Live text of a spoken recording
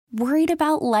Worried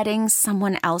about letting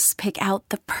someone else pick out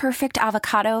the perfect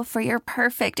avocado for your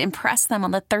perfect impress them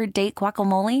on the third date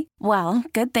guacamole? Well,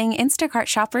 good thing Instacart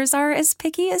shoppers are as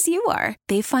picky as you are.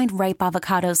 They find ripe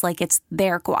avocados like it's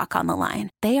their guac on the line.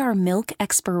 They are milk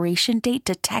expiration date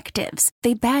detectives.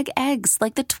 They bag eggs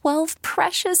like the 12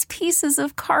 precious pieces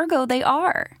of cargo they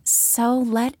are. So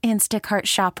let Instacart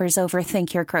shoppers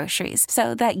overthink your groceries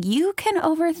so that you can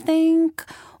overthink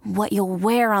what you'll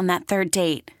wear on that third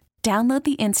date. Download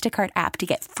the Instacart app to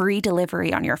get free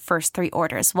delivery on your first 3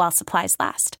 orders while supplies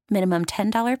last. Minimum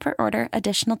 $10 per order.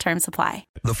 Additional terms apply.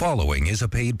 The following is a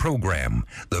paid program.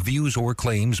 The views or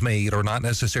claims made are not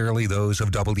necessarily those of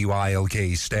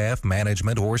WILK staff,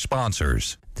 management, or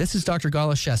sponsors. This is Dr.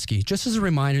 Goloszewski. Just as a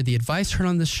reminder, the advice heard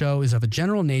on this show is of a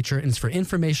general nature and is for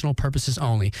informational purposes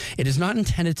only. It is not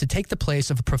intended to take the place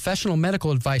of a professional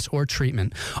medical advice or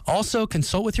treatment. Also,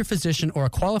 consult with your physician or a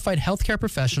qualified healthcare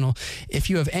professional if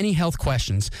you have any health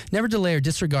questions. Never delay or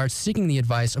disregard seeking the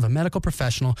advice of a medical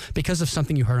professional because of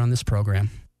something you heard on this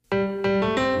program.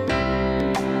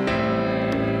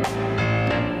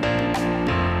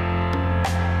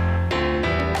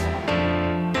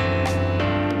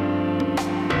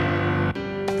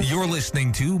 You're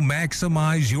listening to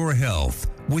Maximize Your Health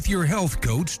with your health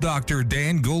coach, Dr.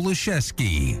 Dan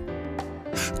Goloszewski.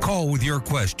 Call with your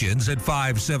questions at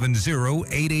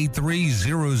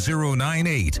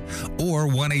 570-883-0098 or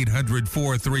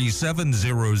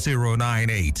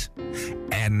 1-800-437-0098.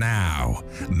 And now,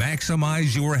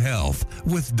 Maximize Your Health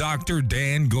with Dr.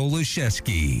 Dan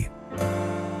Goloszewski.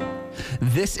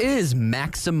 This is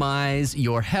Maximize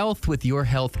Your Health with your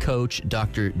health coach,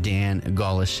 Dr. Dan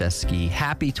Goloszewski.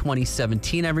 Happy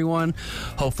 2017, everyone.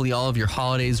 Hopefully all of your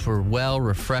holidays were well,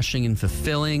 refreshing, and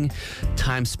fulfilling.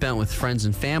 Time spent with friends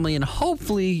and family, and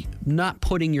hopefully not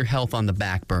putting your health on the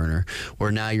back burner,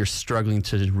 where now you're struggling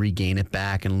to regain it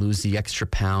back and lose the extra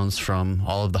pounds from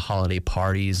all of the holiday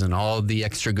parties and all of the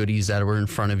extra goodies that were in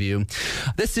front of you.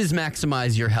 This is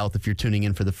Maximize Your Health if you're tuning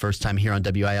in for the first time here on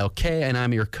WILK, and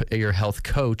I'm your health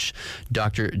coach,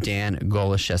 Dr. Dan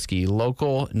Goloszewski,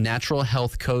 local natural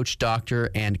health coach, doctor,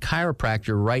 and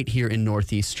chiropractor right here in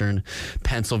northeastern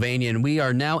Pennsylvania. And we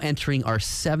are now entering our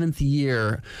 7th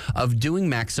year of doing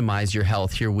Maximize Your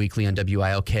Health here weekly on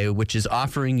WILK, which is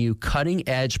offering you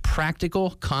cutting-edge,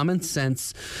 practical,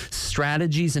 common-sense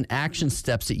strategies and action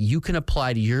steps that you can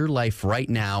apply to your life right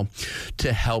now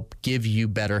to help give you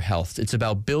better health. It's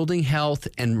about building health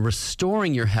and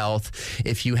restoring your health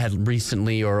if you had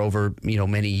recently or over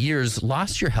many years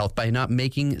lost your health by not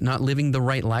living the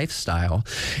right lifestyle.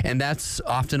 And that's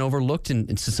often overlooked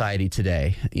in society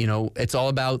today. It's all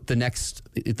about the next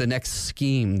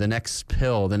scheme, the next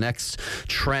pill, the next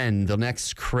trend, the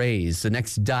next craze, the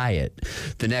next diet,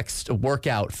 the next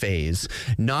workout phase,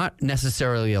 not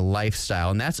necessarily a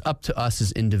lifestyle. And that's up to us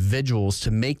as individuals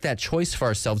to make that choice for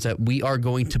ourselves that we are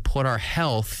going to put our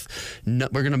health,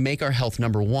 we're going to make our health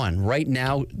number one. Right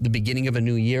now, the beginning of a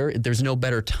new year, there's no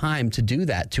better time to do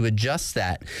that, to adjust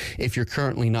that if you're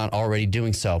currently not already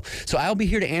doing so. So I'll be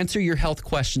here to answer your health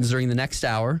questions during the next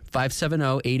hour,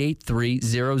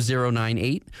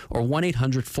 570-883-0098 or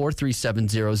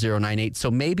 1-800-437-0098. So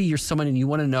maybe you're someone and you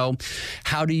want to know,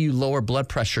 how do you lower blood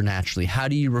pressure naturally? How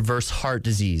do you reverse heart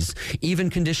disease? Even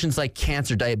conditions like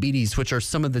cancer, diabetes, which are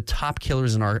some of the top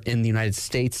killers in the United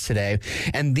States today.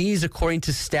 And these, according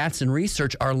to stats and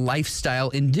research, are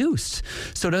lifestyle induced.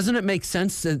 So doesn't it make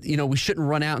sense that, we shouldn't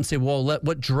run out and say, well,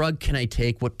 what drug can I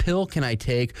take? What pill can I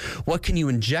take? What can you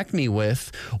inject me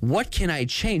with? What can I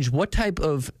change? What type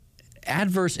of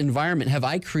adverse environment have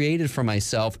I created for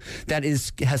myself that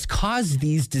has caused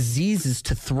these diseases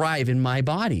to thrive in my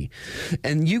body?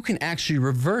 And you can actually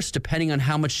reverse, depending on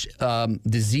how much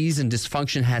disease and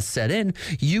dysfunction has set in,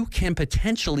 you can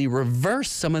potentially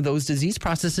reverse some of those disease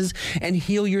processes and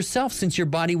heal yourself, since your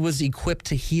body was equipped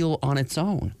to heal on its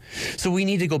own. So we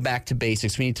need to go back to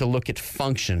basics. We need to look at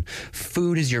function.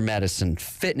 Food is your medicine.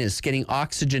 Fitness, getting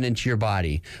oxygen into your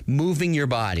body, moving your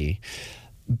body,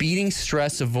 beating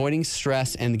stress, avoiding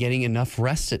stress, and getting enough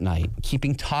rest at night,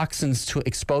 keeping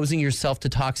exposing yourself to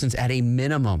toxins at a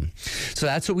minimum. So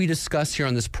that's what we discuss here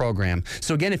on this program.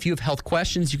 So again, if you have health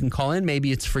questions, you can call in.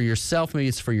 Maybe it's for yourself, maybe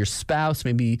it's for your spouse,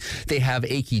 maybe they have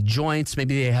achy joints,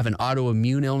 maybe they have an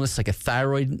autoimmune illness like a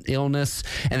thyroid illness,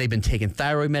 and they've been taking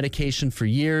thyroid medication for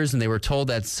years, and they were told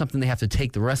that's something they have to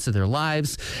take the rest of their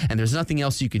lives, and there's nothing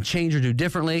else you can change or do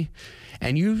differently.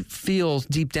 And you feel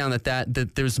deep down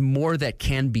that there's more that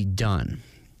can be done.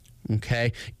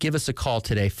 Okay? Give us a call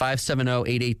today,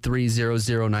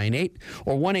 570-883-0098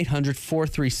 or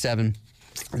 1-800-437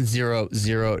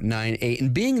 0098.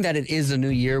 And being that it is a new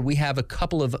year, we have a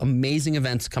couple of amazing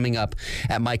events coming up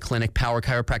at my clinic, Power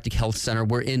Chiropractic Health Center.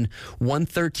 We're in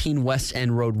 113 West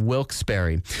End Road,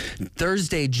 Wilkes-Barre.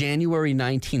 Thursday, January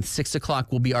 19th, 6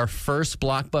 o'clock will be our first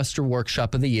blockbuster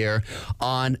workshop of the year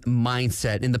on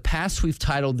mindset. In the past, we've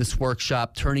titled this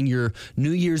workshop Turning Your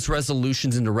New Year's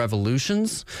Resolutions into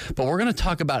Revolutions, but we're going to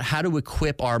talk about how to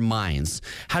equip our minds.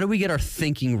 How do we get our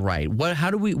thinking right?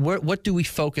 What do we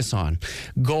focus on?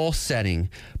 Goal setting,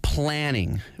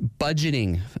 planning,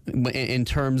 budgeting in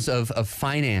terms of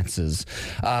finances,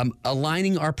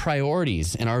 aligning our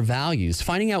priorities and our values,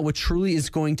 finding out what truly is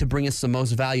going to bring us the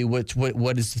most value,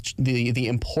 what is the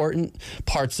important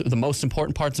parts, the most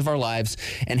important parts of our lives,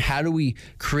 and how do we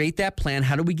create that plan?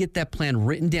 How do we get that plan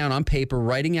written down on paper,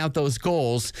 writing out those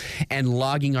goals, and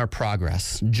logging our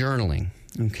progress, journaling.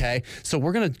 Okay, so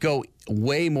we're going to go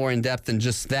way more in depth than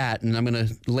just that, and I'm going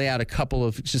to lay out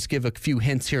just give a few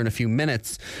hints here in a few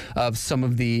minutes of some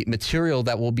of the material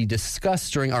that will be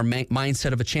discussed during our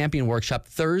Mindset of a Champion workshop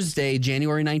Thursday,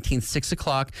 January 19th, 6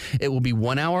 o'clock. It will be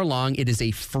 1 hour long. It is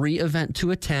a free event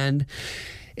to attend.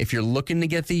 If you're looking to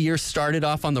get the year started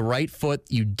off on the right foot,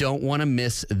 you don't want to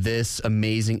miss this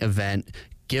amazing event.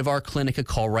 Give our clinic a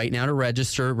call right now to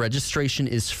register. Registration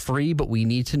is free, but we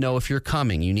need to know if you're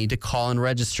coming. You need to call and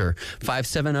register.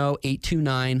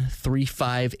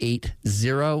 570-829-3580.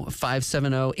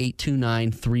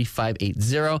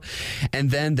 570-829-3580. And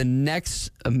then the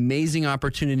next amazing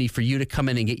opportunity for you to come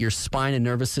in and get your spine and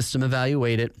nervous system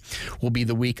evaluated will be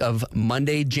the week of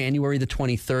Monday, January the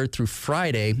 23rd through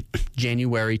Friday,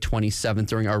 January 27th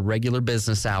during our regular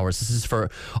business hours. This is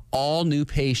for all new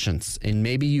patients. And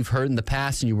maybe you've heard in the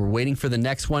past and you were waiting for the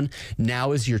next one.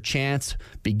 Now is your chance.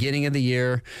 Beginning of the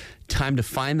year. Time to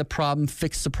find the problem,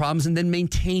 fix the problems, and then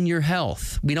maintain your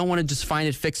health. We don't want to just find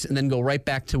it, fix it, and then go right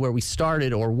back to where we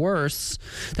started or worse.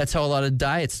 That's why a lot of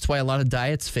diets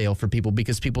fail for people,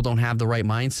 because people don't have the right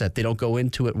mindset. They don't go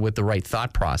into it with the right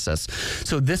thought process.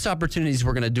 So this opportunity is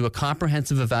we're going to do a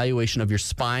comprehensive evaluation of your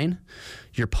spine,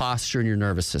 your posture, and your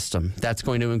nervous system. That's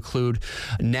going to include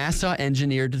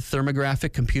NASA-engineered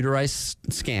thermographic computerized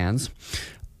scans,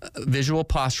 visual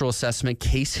postural assessment,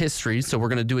 case history. So we're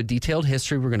going to do a detailed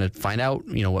history. We're going to find out,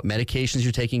 what medications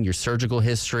you're taking, your surgical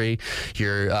history,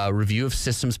 your review of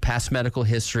systems, past medical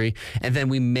history, and then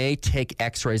we may take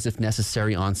x-rays if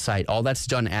necessary on site. All that's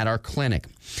done at our clinic.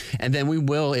 And then we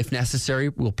will, if necessary,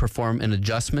 we'll perform an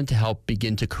adjustment to help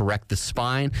begin to correct the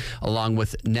spine, along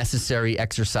with necessary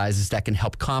exercises that can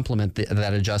help complement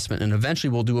that adjustment. And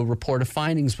eventually we'll do a report of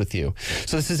findings with you.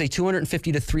 So this is a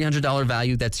 $250 to $300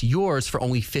 value that's yours for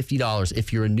only $50.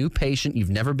 If you're a new patient, you've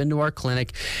never been to our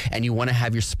clinic, and you want to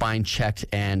have your spine checked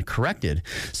and corrected.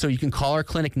 So you can call our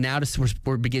clinic now.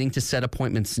 We're beginning to set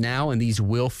appointments now, and these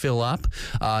will fill up.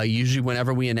 Usually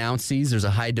whenever we announce these, there's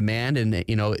a high demand, and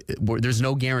there's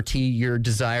no guarantee your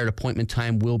desired appointment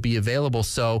time will be available.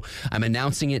 So I'm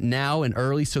announcing it now and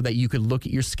early so that you could look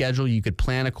at your schedule, you could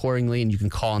plan accordingly, and you can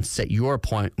call and set your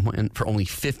appointment for only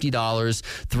 $50,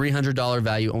 $300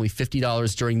 value, only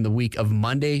 $50 during the week of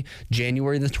Monday,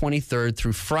 January the 23rd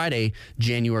through Friday,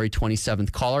 January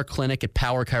 27th. Call our clinic at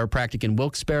Power Chiropractic in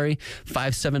Wilkes-Barre,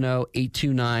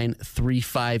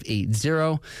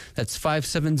 570-829-3580. That's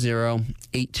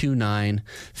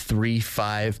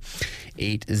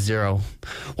 570-829-3580.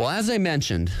 Well, as I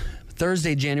mentioned,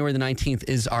 Thursday, January the 19th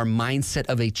is our Mindset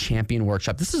of a Champion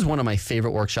workshop. This is one of my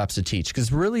favorite workshops to teach,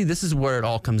 because really this is where it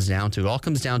all comes down to. It all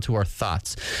comes down to our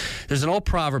thoughts. There's an old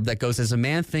proverb that goes, as a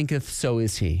man thinketh, so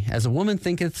is he. As a woman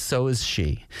thinketh, so is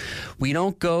she. We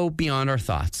don't go beyond our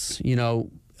thoughts.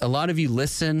 A lot of you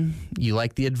listen, you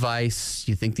like the advice,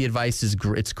 you think the advice is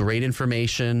it's great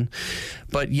information,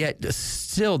 but yet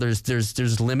still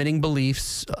there's limiting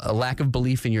beliefs, a lack of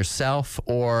belief in yourself,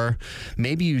 or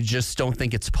maybe you just don't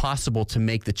think it's possible to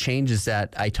make the changes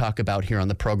that I talk about here on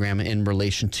the program in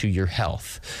relation to your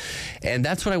health. And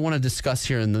that's what I want to discuss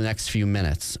here in the next few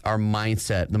minutes, our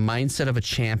mindset, the mindset of a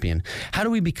champion. How do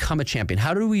we become a champion?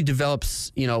 How do we develop,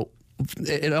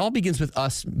 it all begins with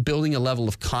us building a level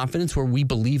of confidence where we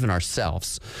believe in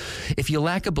ourselves. If you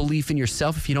lack a belief in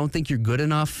yourself, if you don't think you're good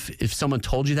enough, if someone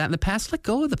told you that in the past, let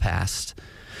go of the past.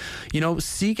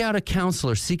 Seek out a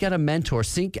counselor, seek out a mentor,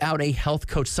 seek out a health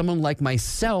coach, someone like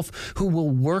myself who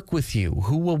will work with you,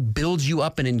 who will build you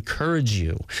up and encourage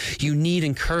you. You need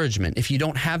encouragement. If you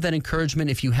don't have that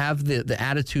encouragement, if you have the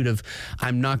attitude of,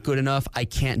 I'm not good enough, I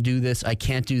can't do this, I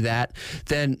can't do that,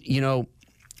 then,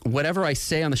 whatever I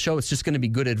say on the show, it's just going to be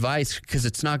good advice, because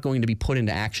it's not going to be put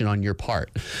into action on your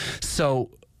part. So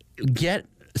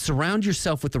surround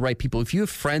yourself with the right people. If you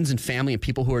have friends and family and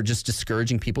people who are just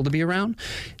discouraging people to be around,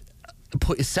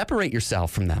 separate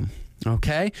yourself from them,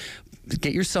 okay?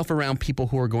 Get yourself around people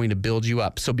who are going to build you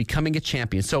up. So becoming a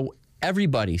champion. So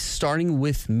everybody, starting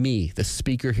with me, the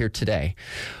speaker here today,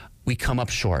 we come up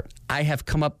short. I have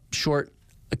come up short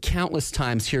countless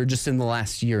times here just in the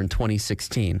last year in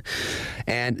 2016.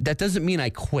 And that doesn't mean I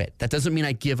quit. That doesn't mean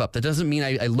I give up. That doesn't mean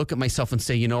I look at myself and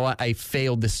say, you know what, I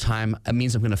failed this time. It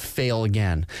means I'm going to fail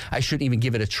again. I shouldn't even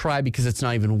give it a try because it's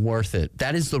not even worth it.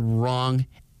 That is the wrong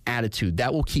attitude.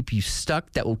 That will keep you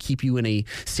stuck. That will keep you in a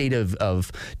state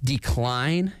of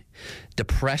decline,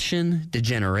 depression,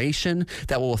 degeneration.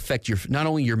 That will affect your not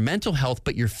only your mental health,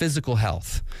 but your physical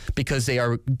health, because they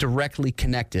are directly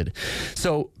connected.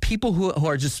 So people who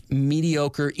are just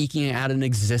mediocre, eking out an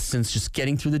existence, just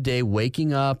getting through the day,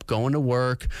 waking up, going to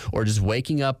work, or just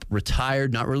waking up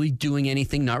retired, not really doing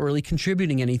anything, not really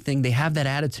contributing anything, they have that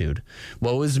attitude.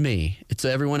 Woe is me. It's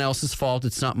everyone else's fault.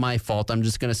 It's not my fault. I'm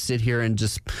just going to sit here and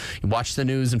just watch the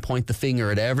news and point the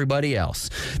finger at everybody else.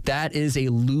 That is a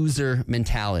loser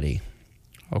mentality.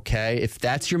 Okay, if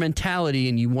that's your mentality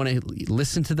and you want to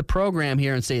listen to the program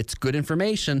here and say it's good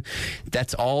information,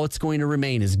 that's all it's going to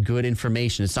remain is good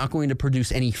information. It's not going to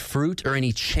produce any fruit or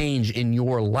any change in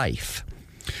your life.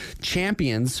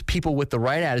 Champions, people with the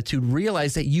right attitude,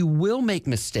 realize that you will make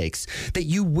mistakes, that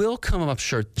you will come up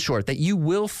short, that you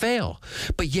will fail,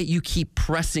 but yet you keep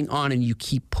pressing on and you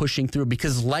keep pushing through,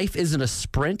 because life isn't a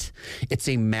sprint, it's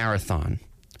a marathon.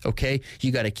 Okay,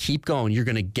 you got to keep going. You're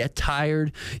going to get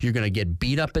tired. You're going to get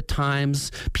beat up at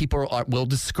times. People will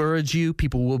discourage you.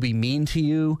 People will be mean to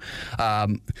you.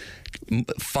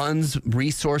 Funds,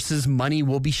 resources, money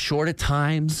will be short at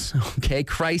times. Okay,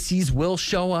 crises will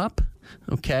show up.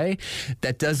 Okay,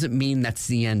 that doesn't mean that's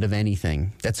the end of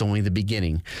anything. That's only the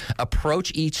beginning.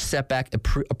 Approach each setback,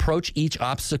 approach each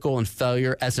obstacle and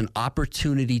failure as an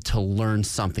opportunity to learn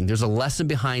something. There's a lesson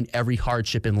behind every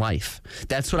hardship in life.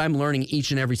 That's what I'm learning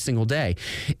each and every single day.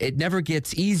 It never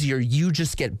gets easier. You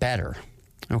just get better.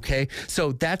 Okay,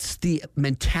 so that's the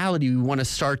mentality we want to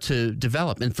start to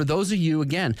develop. And for those of you,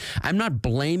 again, I'm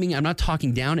not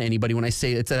talking down to anybody when I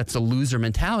say that's a loser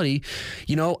mentality.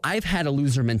 You know, I've had a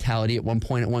loser mentality at one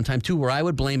time too, where I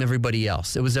would blame everybody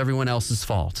else. It was everyone else's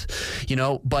fault, you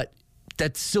know, but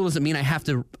that still doesn't mean I have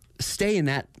to stay in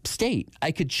that state.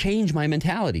 I could change my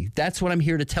mentality. That's what I'm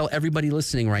here to tell everybody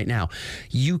listening right now.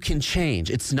 You can change.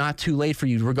 It's not too late for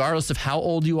you, regardless of how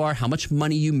old you are, how much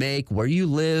money you make, where you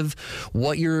live,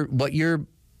 what your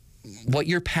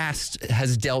past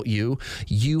has dealt you.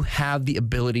 You have the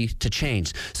ability to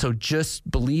change. So just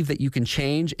believe that you can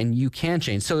change, and you can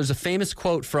change. So there's a famous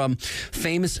quote from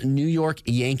famous New York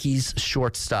Yankees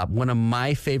shortstop, one of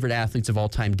my favorite athletes of all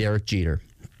time, Derek Jeter.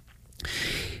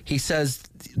 He says,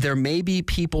 there may be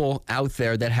people out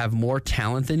there that have more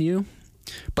talent than you,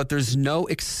 but there's no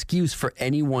excuse for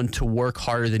anyone to work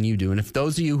harder than you do. And if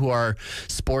those of you who are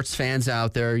sports fans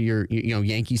out there, you're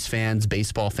Yankees fans,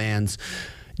 baseball fans,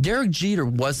 Derek Jeter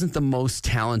wasn't the most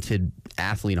talented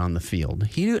athlete on the field.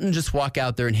 He didn't just walk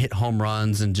out there and hit home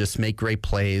runs and just make great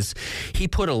plays. He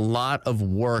put a lot of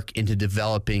work into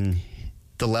developing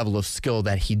the level of skill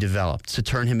that he developed to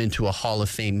turn him into a Hall of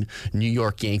Fame New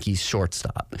York Yankees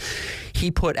shortstop.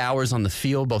 He put hours on the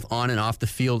field, both on and off the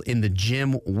field, in the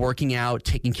gym, working out,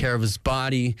 taking care of his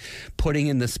body, putting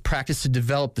in this practice to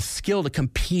develop the skill to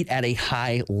compete at a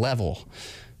high level.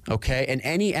 Okay, and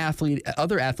any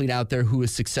other athlete out there who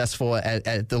is successful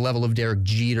at the level of Derek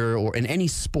Jeter, or in any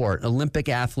sport, Olympic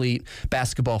athlete,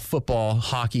 basketball, football,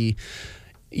 hockey,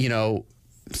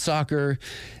 soccer,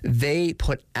 they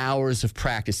put hours of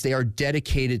practice. They are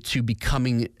dedicated to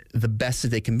becoming the best that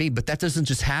they can be. But that doesn't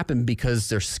just happen because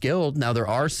they're skilled. Now, there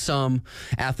are some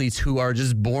athletes who are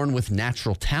just born with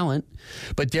natural talent.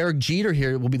 But Derek Jeter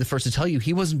here will be the first to tell you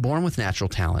he wasn't born with natural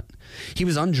talent. He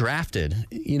was undrafted.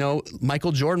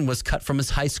 Michael Jordan was cut from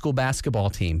his high school basketball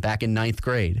team back in 9th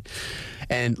grade.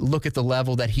 And look at the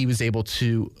level that he was able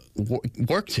to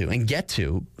work to and get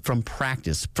to from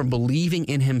practice, from believing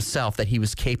in himself that he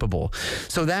was capable.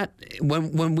 So that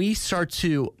when we start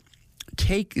to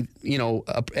take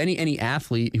any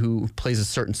athlete who plays a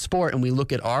certain sport, and we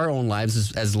look at our own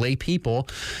lives as lay people,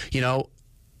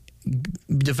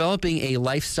 developing a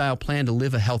lifestyle plan to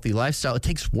live a healthy lifestyle, it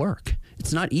takes work.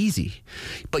 It's not easy,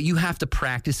 but you have to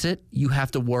practice it. You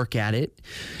have to work at it.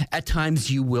 At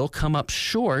times you will come up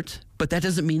short, but that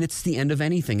doesn't mean it's the end of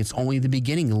anything. It's only the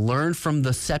beginning. Learn from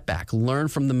the setback. Learn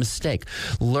from the mistake.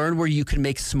 Learn where you can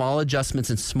make small adjustments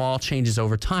and small changes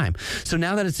over time. So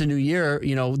now that it's a new year,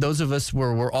 those of us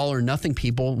we're all or nothing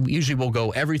people, usually we'll go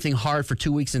everything hard for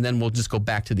 2 weeks, and then we'll just go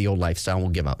back to the old lifestyle and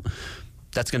we'll give up.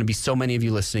 That's going to be so many of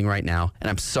you listening right now. And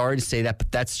I'm sorry to say that,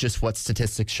 but that's just what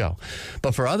statistics show.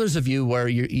 But for others of you where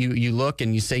you look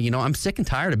and you say, you know, I'm sick and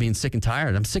tired of being sick and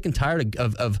tired. I'm sick and tired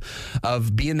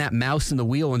of being that mouse in the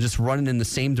wheel and just running in the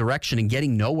same direction and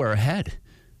getting nowhere ahead.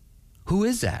 Who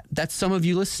is that? That's some of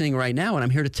you listening right now. And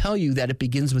I'm here to tell you that it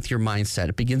begins with your mindset.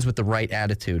 It begins with the right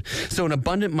attitude. So an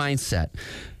abundant mindset,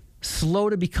 slow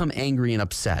to become angry and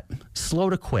upset, slow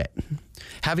to quit,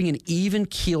 having an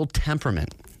even-keeled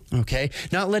temperament. Okay,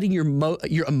 not letting your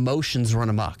emotions run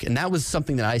amok. And that was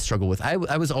something that I struggled with. I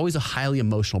was always a highly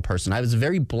emotional person. I was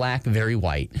very black, very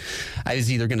white. I was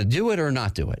either going to do it or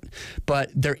not do it. But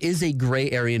there is a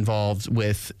gray area involved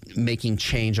with making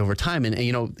change over time. And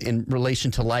you know, in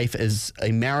relation to life is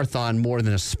a marathon more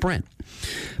than a sprint.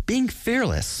 Being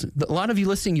fearless. A lot of you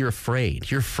listening, you're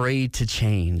afraid. You're afraid to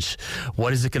change.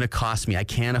 What is it going to cost me? I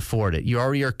can't afford it. You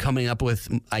already are coming up with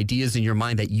ideas in your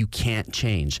mind that you can't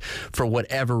change for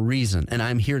whatever reason. And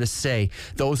I'm here to say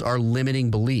those are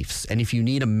limiting beliefs. And if you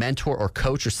need a mentor or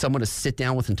coach or someone to sit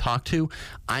down with and talk to,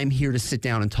 I'm here to sit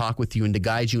down and talk with you and to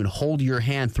guide you and hold your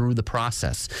hand through the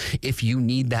process. If you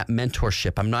need that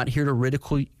mentorship, I'm not here to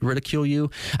ridicule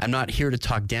you. I'm not here to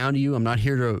talk down to you. I'm not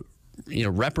here to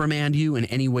reprimand you in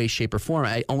any way, shape, or form.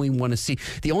 I only want to see,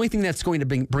 the only thing that's going to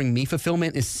bring me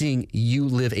fulfillment is seeing you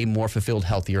live a more fulfilled,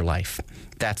 healthier life.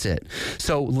 That's it.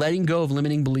 So letting go of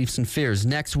limiting beliefs and fears.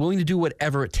 Next, willing to do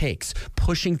whatever it takes,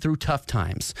 pushing through tough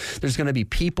times. There's going to be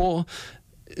people,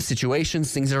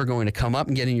 situations, things that are going to come up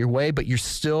and get in your way, but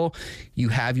you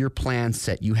have your plan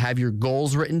set. You have your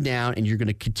goals written down, and you're going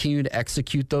to continue to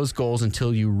execute those goals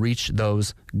until you reach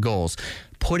those goals.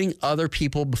 Putting other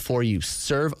people before you,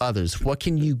 serve others. What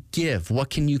can you give?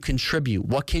 What can you contribute?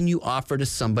 What can you offer to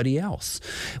somebody else?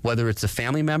 Whether it's a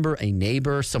family member, a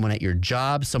neighbor, someone at your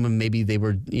job, someone maybe they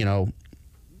were, they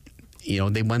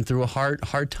went through a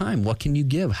hard time. What can you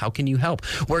give? How can you help?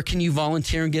 Where can you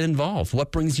volunteer and get involved?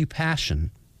 What brings you passion?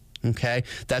 Okay,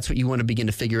 that's what you want to begin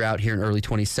to figure out here in early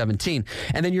 2017.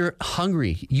 And then you're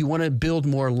hungry. You want to build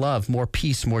more love, more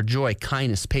peace, more joy,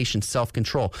 kindness, patience,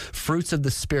 self-control. Fruits of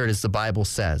the Spirit, as the Bible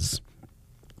says.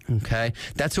 Okay,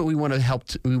 that's what we want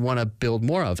to we want to build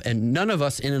more of. And none of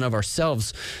us in and of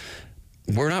ourselves,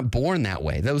 we're not born that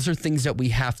way. Those are things that we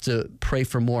have to pray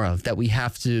for more of, that we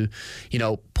have to,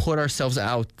 put ourselves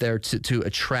out there to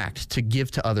attract, to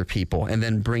give to other people, and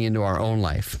then bring into our own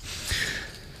life.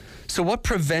 So what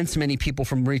prevents many people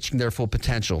from reaching their full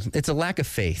potential? It's a lack of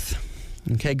faith.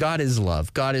 Okay, God is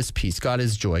love. God is peace. God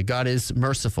is joy. God is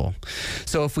merciful.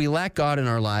 So if we lack God in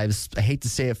our lives, I hate to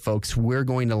say it, folks, we're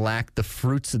going to lack the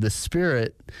fruits of the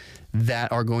Spirit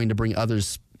that are going to bring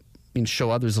others and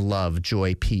show others love,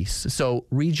 joy, peace. So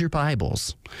read your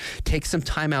Bibles. Take some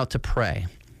time out to pray.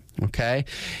 Okay,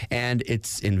 and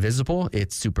it's invisible,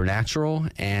 it's supernatural,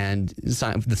 and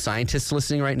the scientists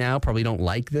listening right now probably don't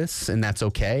like this, and that's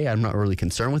okay. I'm not really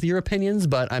concerned with your opinions,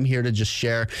 but I'm here to just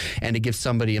share and to give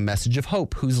somebody a message of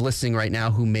hope who's listening right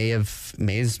now, who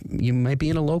you might be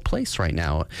in a low place right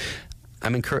now. I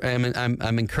want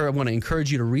to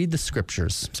encourage you to read the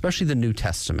scriptures, especially the New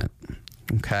Testament.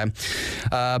 Okay,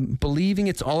 believing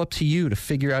it's all up to you to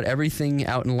figure out everything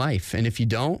out in life, and if you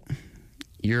don't,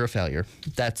 you're a failure.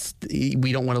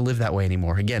 We don't want to live that way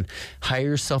anymore. Again, hire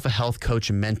yourself a health coach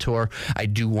and mentor. I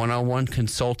do one-on-one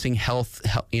consulting, health,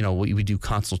 we do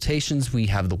consultations. We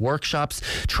have the workshops.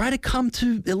 Try to come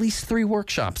to at least 3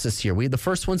 workshops this year. The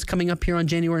first one's coming up here on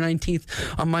January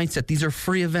 19th on Mindset. These are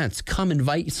free events. Come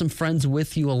invite some friends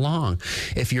with you along.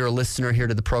 If you're a listener here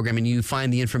to the program and you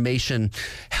find the information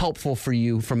helpful for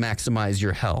you for Maximize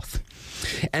Your Health.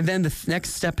 And then the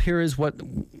next step here is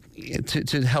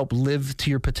to help live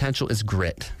to your potential is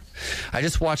grit. I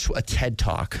just watched a TED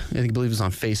Talk. I believe it was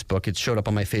on Facebook. It showed up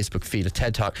on my Facebook feed, a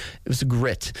TED Talk. It was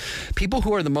grit. People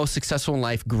who are the most successful in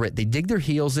life, grit. They dig their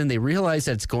heels in. They realize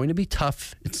that it's going to be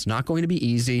tough. It's not going to be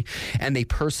easy. And they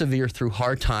persevere through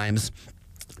hard times.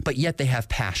 But yet they have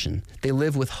passion. They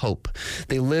live with hope.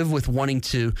 They live with wanting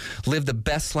to live the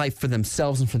best life for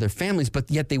themselves and for their families,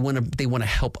 but yet they want to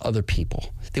help other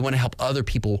people. They want to help other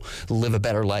people live a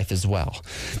better life as well.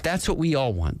 That's what we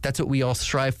all want. That's what we all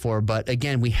strive for. But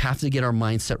again, we have to get our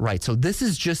mindset right. So this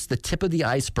is just the tip of the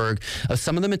iceberg of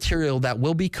some of the material that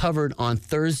will be covered on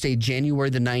Thursday, January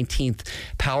the 19th,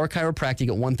 Power Chiropractic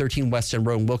at 113 West End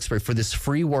Road in Wilkes-Barre for this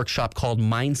free workshop called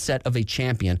Mindset of a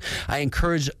Champion. I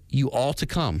encourage you all to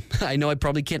come. I know I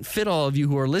probably can't fit all of you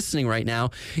who are listening right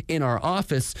now in our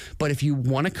office, but if you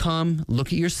want to come, look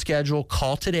at your schedule,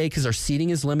 call today because our seating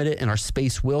is limited and our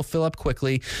space will fill up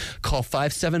quickly. Call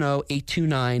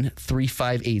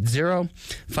 570-829-3580,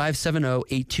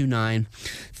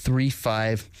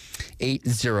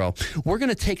 570-829-3580. We're going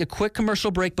to take a quick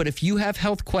commercial break, but if you have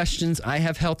health questions, I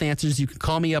have health answers. You can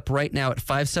call me up right now at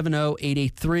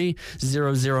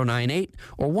 570-883-0098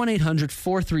 or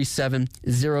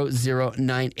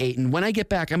 1-800-437-0098. And when I get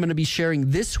back, I'm going to be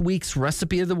sharing this week's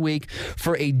recipe of the week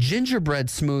for a gingerbread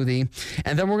smoothie,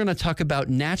 and then we're going to talk about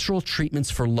natural treatments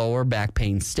for lower back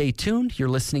pain. Stay tuned. You're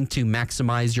listening to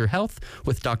Maximize Your Health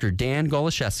with Dr. Dan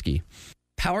Goloszewski.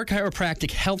 Power Chiropractic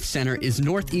Health Center is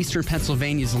Northeastern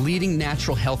Pennsylvania's leading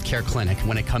natural health care clinic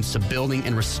when it comes to building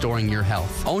and restoring your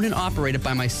health. Owned and operated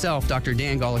by myself, Dr.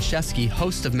 Dan Goloszewski,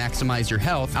 host of Maximize Your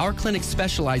Health, our clinic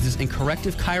specializes in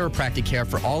corrective chiropractic care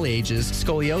for all ages,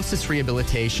 scoliosis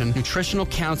rehabilitation, nutritional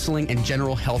counseling, and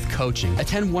general health coaching.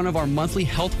 Attend one of our monthly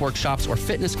health workshops or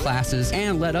fitness classes,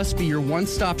 and let us be your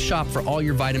one-stop shop for all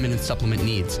your vitamin and supplement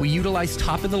needs. We utilize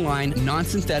top-of-the-line,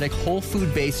 non-synthetic, whole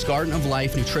food-based Garden of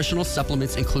Life nutritional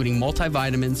supplements including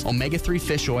multivitamins, omega-3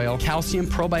 fish oil, calcium,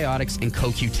 probiotics, and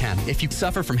CoQ10. If you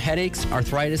suffer from headaches,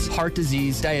 arthritis, heart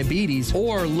disease, diabetes,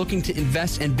 or looking to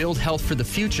invest and build health for the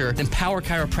future, then Power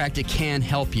Chiropractic can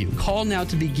help you. Call now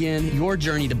to begin your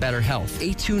journey to better health.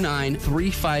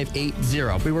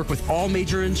 829-3580. We work with all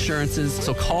major insurances,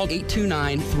 so call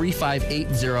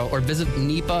 829-3580 or visit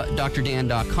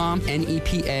nepadrdan.com,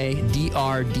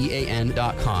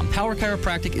 nepadradan.com. Power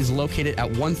Chiropractic is located at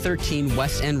 113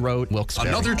 West End Road, Wilkes-Barre.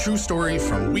 Another true story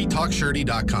from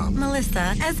WeTalkSurety.com.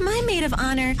 Melissa, as my maid of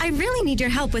honor, I really need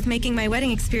your help with making my wedding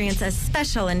experience as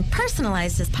special and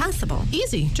personalized as possible.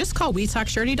 Easy. Just call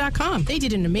WeTalkSurety.com. They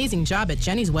did an amazing job at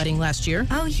Jenny's wedding last year.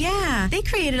 Oh, yeah. They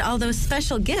created all those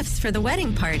special gifts for the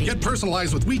wedding party. Get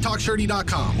personalized with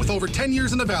WeTalkSurety.com. With over 10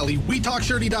 years in the Valley,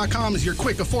 WeTalkSurety.com is your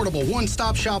quick, affordable,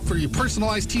 one-stop shop for your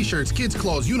personalized t-shirts, kids'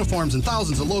 clothes, uniforms, and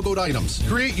thousands of logoed items.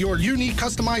 Create your unique,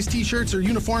 customized t-shirts or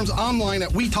uniforms online at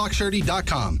WeTalkSurety.com.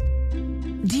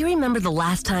 Do you remember the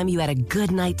last time you had a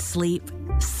good night's sleep?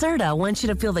 Serta wants you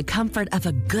to feel the comfort of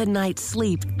a good night's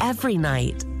sleep every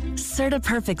night. Serta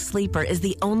Perfect Sleeper is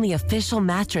the only official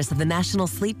mattress of the National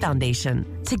Sleep Foundation.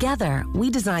 Together, we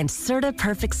designed Serta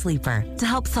Perfect Sleeper to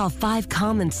help solve 5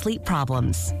 common sleep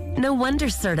problems. No wonder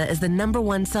Serta is the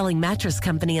 #1 selling mattress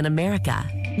company in America.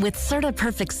 With Serta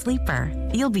Perfect Sleeper,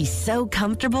 you'll be so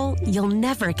comfortable, you'll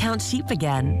never count sheep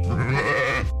again.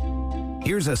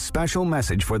 Here's a special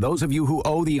message for those of you who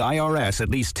owe the IRS at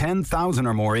least $10,000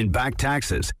 or more in back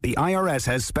taxes. The IRS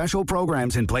has special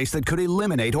programs in place that could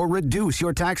eliminate or reduce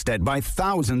your tax debt by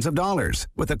thousands of dollars.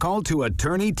 With a call to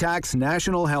Attorney Tax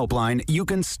National Helpline, you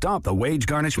can stop the wage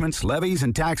garnishments, levies,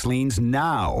 and tax liens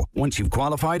now. Once you've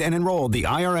qualified and enrolled, the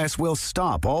IRS will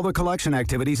stop all the collection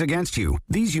activities against you.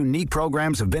 These unique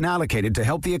programs have been allocated to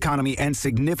help the economy and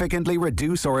significantly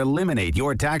reduce or eliminate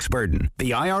your tax burden.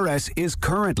 The IRS is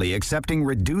currently accepting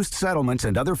reduced settlements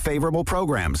and other favorable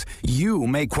programs. You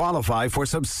may qualify for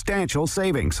substantial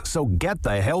savings, so get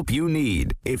the help you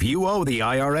need. If you owe the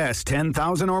IRS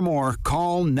 $10,000 or more,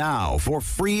 call now for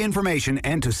free information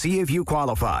and to see if you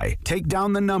qualify. Take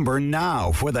down the number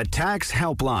now for the Tax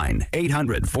Helpline,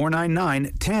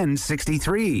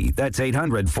 800-499-1063. That's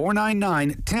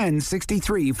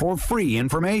 800-499-1063 for free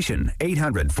information.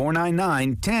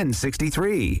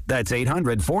 800-499-1063. That's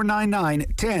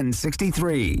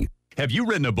 800-499-1063. Have you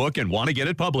written a book and want to get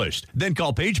it published? Then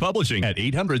call Page Publishing at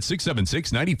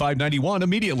 800-676-9591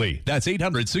 immediately. That's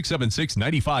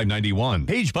 800-676-9591.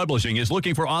 Page Publishing is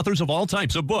looking for authors of all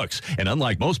types of books. And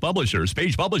unlike most publishers,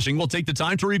 Page Publishing will take the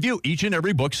time to review each and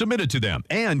every book submitted to them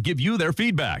and give you their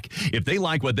feedback. If they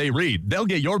like what they read, they'll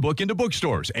get your book into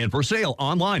bookstores and for sale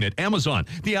online at Amazon,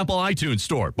 the Apple iTunes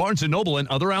Store, Barnes & Noble, and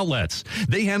other outlets.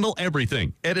 They handle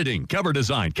everything: editing, cover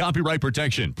design, copyright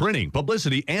protection, printing,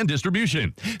 publicity, and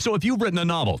distribution. So if you've written a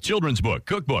novel, children's book,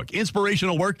 cookbook,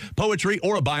 inspirational work, poetry,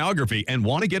 or a biography and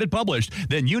want to get it published,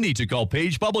 then you need to call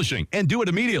Page Publishing and do it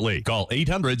immediately. Call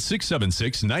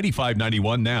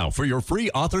 800-676-9591 now for your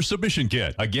free author submission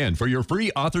kit. Again, for your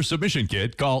free author submission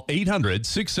kit, call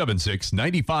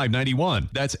 800-676-9591.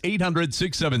 That's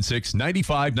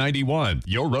 800-676-9591.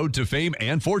 Your road to fame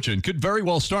and fortune could very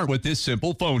well start with this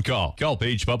simple phone call. Call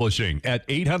Page Publishing at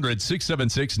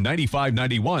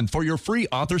 800-676-9591 for your free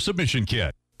author submission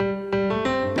kit.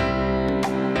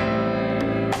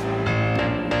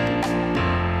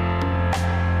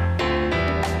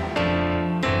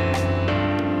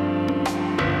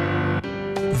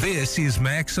 This is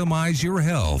Maximize Your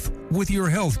Health with your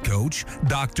health coach,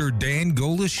 Dr. Dan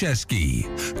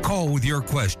Goloszewski. Call with your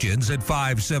questions at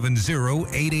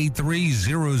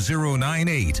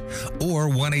 570-883-0098 or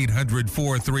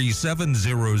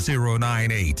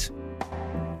 1-800-437-0098.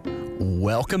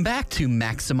 Welcome back to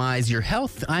Maximize Your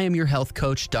Health. I am your health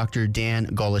coach, Dr. Dan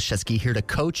Goloszewski, here to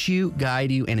coach you,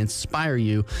 guide you, and inspire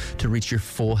you to reach your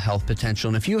full health potential.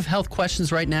 And if you have health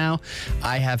questions right now,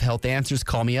 I have health answers.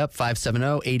 Call me up,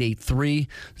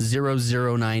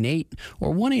 570-883-0098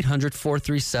 or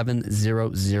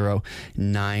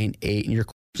 1-800-437-0098. And your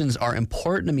questions are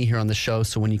important to me here on the show.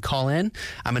 So when you call in,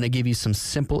 I'm going to give you some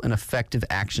simple and effective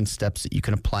action steps that you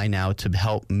can apply now to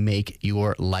help make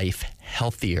your life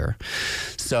healthier.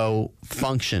 So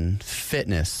function,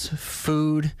 fitness,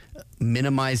 food,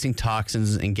 minimizing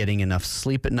toxins, and getting enough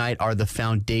sleep at night are the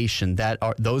foundation.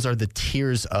 Those are the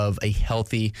tiers of a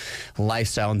healthy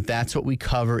lifestyle, and that's what we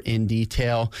cover in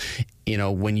detail. You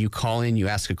know, when you call in, you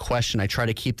ask a question. I try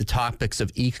to keep the topics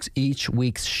of each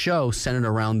week's show centered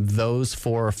around those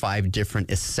 4 or 5 different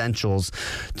essentials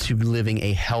to living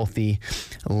a healthy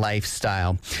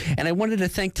lifestyle. And I wanted to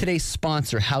thank today's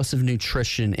sponsor, House of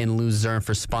Nutrition in Luzerne,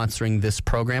 for sponsoring this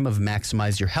program of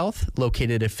Maximize Your Health,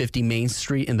 located at 50 Main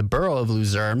Street in the borough of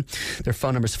Luzerne. Their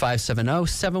phone number is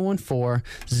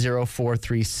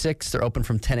 570-714-0436. They're open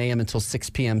from 10 a.m. until 6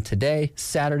 p.m. today,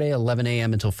 Saturday, 11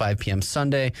 a.m. until 5 p.m.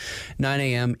 Sunday, 9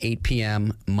 a.m., 8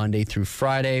 p.m., Monday through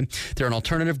Friday. They're an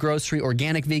alternative grocery,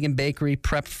 organic vegan bakery,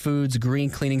 prepped foods, green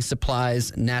cleaning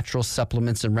supplies, natural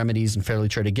supplements and remedies, and fairly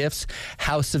traded gifts.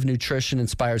 House of Nutrition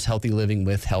inspires healthy living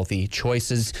with healthy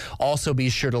choices. Also, be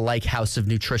sure to like House of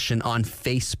Nutrition on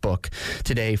Facebook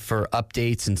today for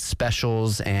updates and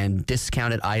specials and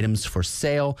discounted items for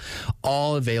sale,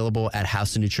 all available at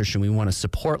House of Nutrition. We want to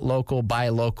support local, buy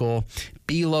local,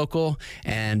 be local,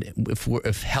 and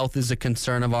if health is a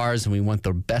concern of ours and we want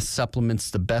the best supplements,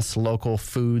 the best local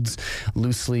foods,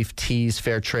 loose leaf teas,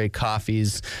 fair trade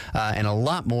coffees, and a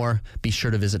lot more, be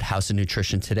sure to visit House of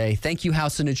Nutrition today. Thank you,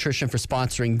 House of Nutrition, for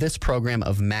sponsoring this program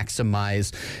of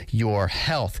Maximize Your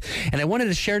Health. And I wanted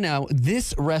to share now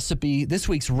this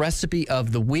week's recipe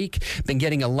of the week. Been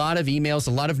getting a lot of emails,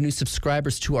 a lot of new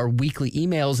subscribers to our weekly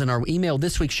emails, and our email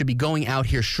this week should be going out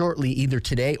here shortly, either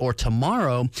today or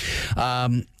tomorrow.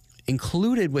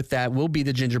 Included with that will be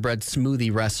the gingerbread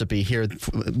smoothie recipe here,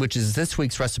 which is this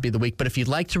week's recipe of the week. But if you'd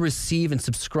like to receive and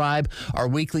subscribe our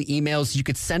weekly emails, you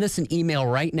could send us an email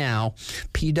right now,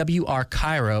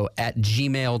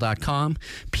 pwrchiro@gmail.com,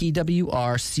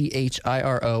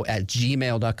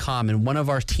 pwrchiro@gmail.com, and one of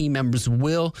our team members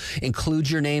will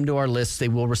include your name to our list. They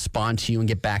will respond to you and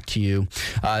get back to you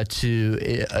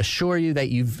to assure you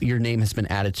that your name has been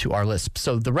added to our list.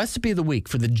 So the recipe of the week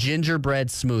for the gingerbread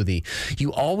smoothie,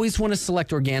 you always want to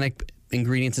select organic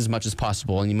ingredients as much as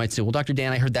possible. And you might say, well, Dr.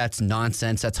 Dan, I heard that's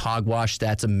nonsense. That's hogwash.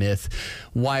 That's a myth.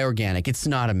 Why organic? It's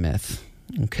not a myth.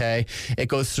 Okay.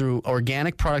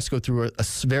 Organic products go through a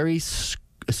very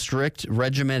strict,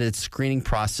 regimented screening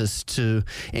process to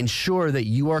ensure that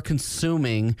you are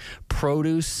consuming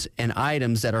produce and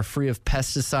items that are free of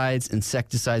pesticides,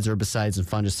 insecticides, herbicides, and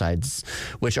fungicides,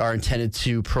 which are intended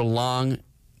to prolong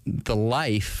the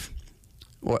life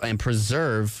and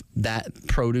preserve that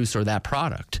produce or that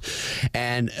product.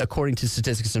 And according to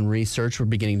statistics and research, we're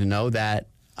beginning to know that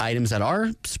items that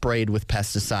are sprayed with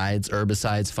pesticides,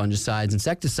 herbicides, fungicides,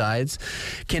 insecticides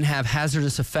can have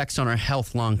hazardous effects on our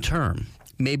health long term.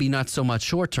 Maybe not so much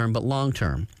short term, but long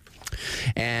term.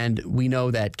 And we know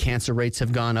that cancer rates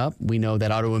have gone up. We know that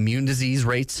autoimmune disease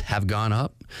rates have gone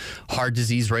up. Heart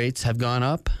disease rates have gone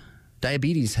up.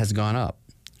 Diabetes has gone up.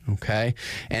 Okay.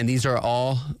 And these are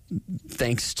all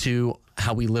thanks to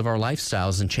how we live our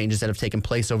lifestyles and changes that have taken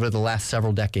place over the last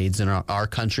several decades in our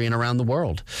country and around the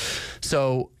world.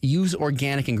 So use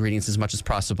organic ingredients as much as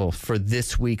possible for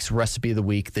this week's recipe of the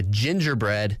week, the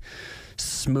gingerbread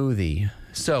smoothie.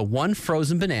 So 1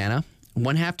 frozen banana,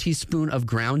 1/2 teaspoon of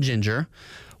ground ginger,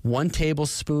 1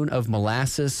 tablespoon of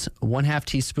molasses, 1/2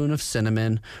 teaspoon of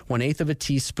cinnamon, 1/8 of a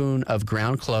teaspoon of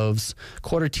ground cloves,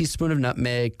 1/4 teaspoon of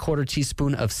nutmeg, 1/4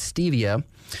 teaspoon of stevia,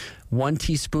 1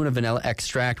 teaspoon of vanilla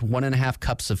extract, 1.5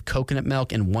 cups of coconut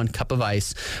milk, and 1 cup of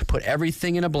ice. Put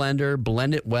everything in a blender,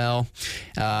 blend it well.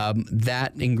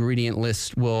 That ingredient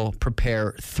list will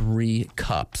prepare 3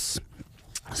 cups.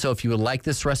 So if you would like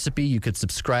this recipe, you could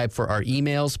subscribe for our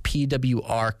emails,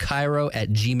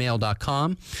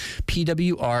 pwrchiro@gmail.com,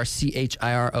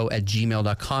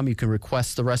 pwrchiro@gmail.com. You can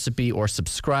request the recipe or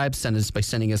subscribe. Send us by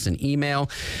sending us an email.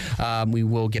 We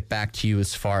will get back to you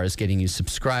as far as getting you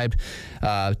subscribed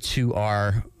to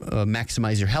our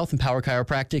Maximize Your Health and Power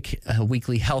Chiropractic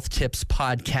weekly health tips,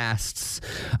 podcasts,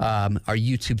 our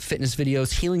YouTube fitness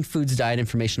videos, healing foods, diet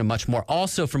information, and much more.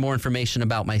 Also, for more information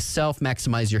about myself,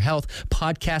 Maximize Your Health,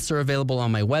 podcasts are available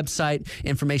on my website.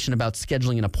 Information about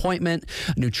scheduling an appointment,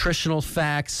 nutritional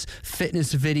facts,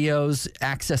 fitness videos,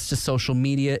 access to social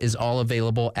media is all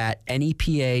available at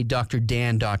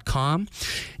nepadrdan.com,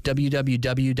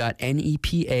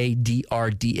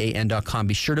 www.nepadrdan.com.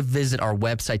 Be sure to visit our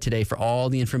website today for all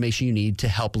the information you need to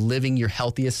help living your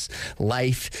healthiest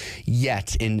life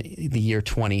yet in the year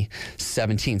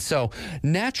 2017. So,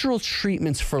 natural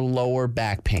treatments for lower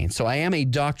back pain. So, I am a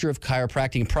doctor of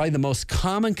chiropractic, and probably the most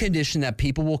common condition that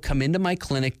people will come into my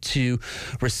clinic to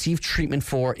receive treatment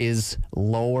for is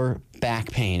lower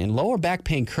back pain. And lower back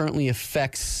pain currently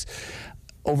affects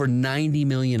over 90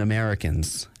 million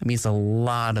Americans. I mean, it's a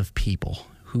lot of people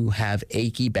who have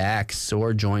achy backs,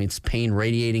 sore joints, pain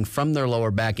radiating from their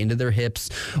lower back into their hips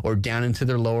or down into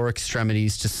their lower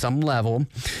extremities to some level.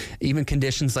 Even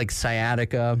conditions like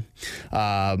sciatica,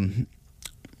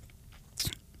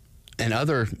 and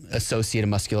other associated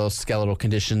musculoskeletal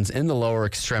conditions in the lower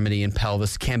extremity and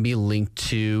pelvis can be linked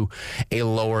to a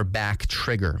lower back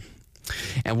trigger.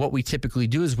 And what we typically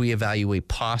do is we evaluate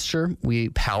posture, we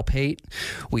palpate,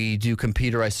 we do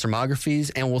computerized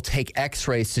thermographies, and we'll take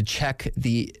x-rays to check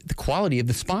the quality of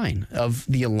the spine, of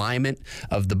the alignment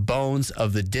of the bones,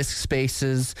 of the disc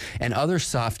spaces, and other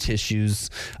soft tissues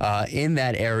in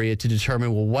that area to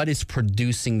determine, well, what is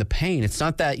producing the pain. It's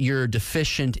not that you're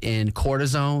deficient in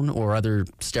cortisone or other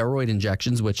steroid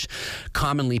injections, which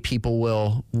commonly people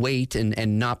will wait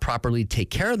and not properly take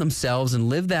care of themselves and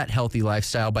live that healthy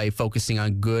lifestyle by focusing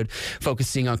on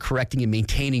correcting and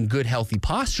maintaining good, healthy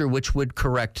posture, which would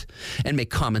correct and make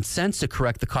common sense to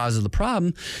correct the cause of the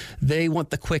problem. They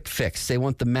want the quick fix. They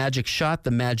want the magic shot,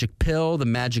 the magic pill, the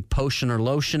magic potion or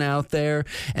lotion out there,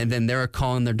 and then they're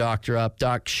calling their doctor up.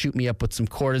 Doc, shoot me up with some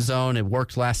cortisone. It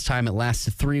worked last time. It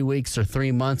lasted 3 weeks or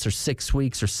 3 months or 6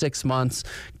 weeks or 6 months.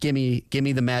 Give me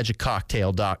the magic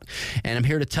cocktail, doc. And I'm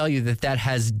here to tell you that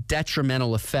has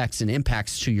detrimental effects and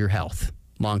impacts to your health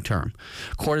long term.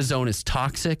 Cortisone is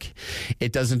toxic.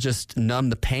 It doesn't just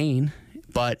numb the pain,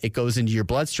 but it goes into your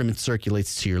bloodstream and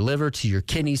circulates to your liver, to your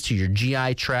kidneys, to your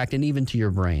GI tract, and even to your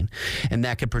brain. And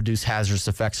that could produce hazardous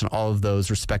effects on all of those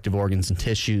respective organs and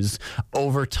tissues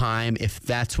over time if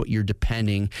that's what you're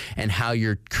depending and how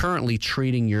you're currently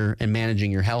treating and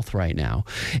managing your health right now.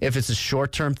 If it's a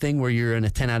short-term thing where you're in a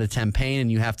 10 out of 10 pain and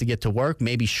you have to get to work,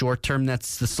 maybe short-term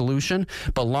that's the solution,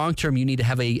 but long-term you need to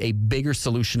have a bigger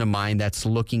solution in mind that's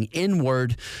looking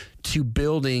inward to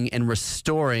building and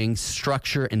restoring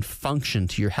structure and function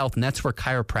to your health. And that's where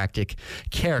chiropractic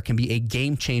care can be a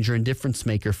game changer and difference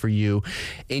maker for you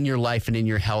in your life and in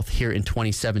your health here in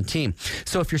 2017.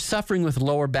 So if you're suffering with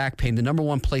lower back pain, the number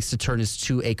one place to turn is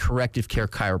to a corrective care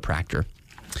chiropractor.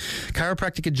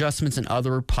 Chiropractic adjustments and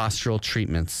other postural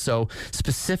treatments. So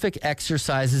specific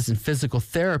exercises and physical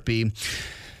therapy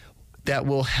that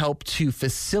will help to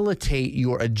facilitate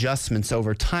your adjustments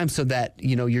over time so that,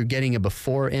 you're getting a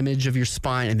before image of your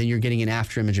spine and then you're getting an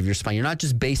after image of your spine. You're not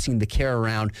just basing the care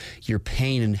around your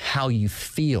pain and how you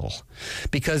feel.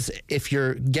 Because if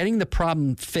you're getting the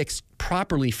problem fixed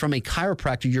properly from a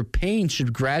chiropractor, your pain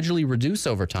should gradually reduce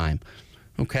over time.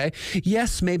 Okay.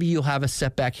 Yes, maybe you'll have a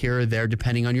setback here or there,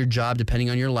 depending on your job, depending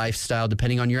on your lifestyle,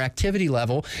 depending on your activity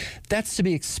level. That's to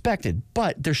be expected,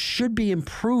 but there should be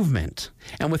improvement.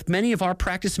 And with many of our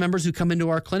practice members who come into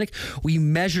our clinic, we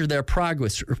measure their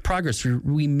progress.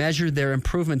 We measure their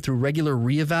improvement through regular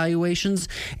reevaluations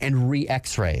and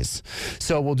re-x-rays.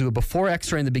 So we'll do a before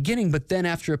x-ray in the beginning, but then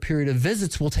after a period of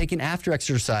visits, we'll take an after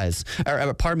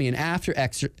an after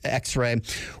x-ray,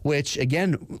 which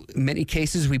again, in many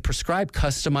cases we prescribe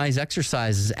customized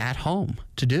exercises at home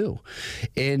to do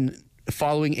in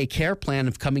following a care plan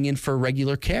of coming in for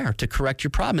regular care to correct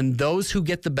your problem. And those who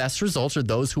get the best results are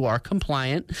those who are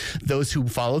compliant, those who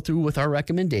follow through with our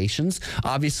recommendations.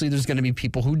 Obviously, there's going to be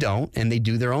people who don't, and they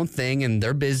do their own thing, and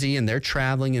they're busy, and they're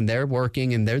traveling, and they're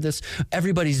working, and they're this.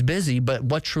 Everybody's busy, but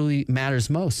what truly matters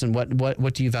most, and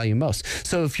what do you value most?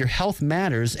 So if your health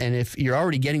matters, and if you're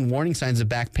already getting warning signs of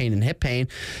back pain and hip pain,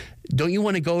 don't you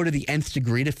want to go to the nth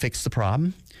degree to fix the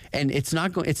problem? And it's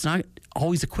not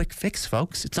always a quick fix,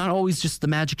 folks. It's not always just the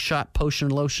magic shot, potion,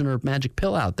 lotion, or magic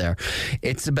pill out there.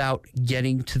 It's about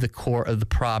getting to the core of the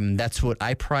problem. That's what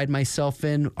I pride myself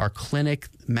in. Our clinic,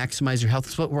 Maximize Your Health,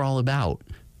 is what we're all about.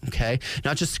 Okay?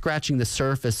 Not just scratching the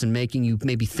surface and making you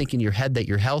maybe think in your head that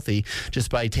you're healthy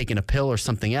just by taking a pill or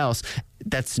something else.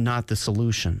 That's not the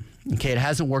solution. Okay, it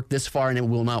hasn't worked this far and it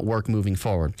will not work moving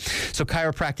forward. So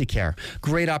chiropractic care,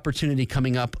 great opportunity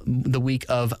coming up the week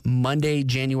of Monday,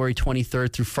 January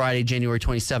 23rd through Friday, January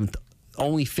 27th.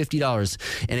 Only $50.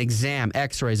 An exam,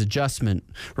 x-rays, adjustment,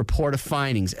 report of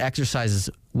findings, exercises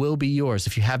will be yours.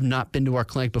 If you have not been to our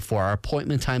clinic before, our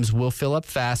appointment times will fill up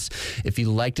fast. If you'd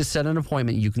like to set an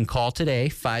appointment, you can call today,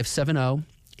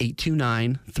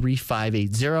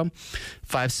 570-829-3580,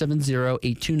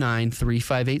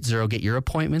 570-829-3580. Get your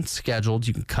appointment scheduled.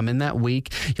 You can come in that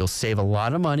week. You'll save a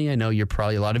lot of money. I know a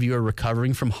lot of you are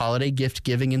recovering from holiday gift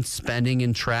giving and spending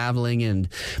and traveling and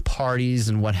parties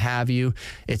and what have you.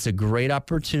 It's a great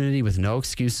opportunity with no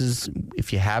excuses.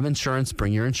 If you have insurance,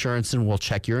 bring your insurance and we'll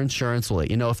check your insurance. We'll let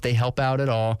you know if they help out at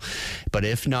all. But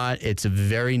if not, it's a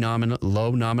very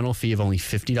low nominal fee of only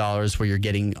 $50 where you're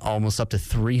getting almost up to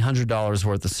 $300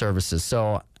 worth of services.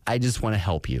 So I just want to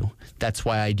help you. That's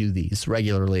why I do these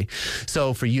regularly.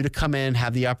 So for you to come in,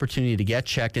 have the opportunity to get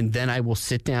checked, and then I will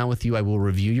sit down with you. I will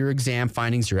review your exam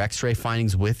findings, your x-ray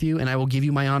findings with you, and I will give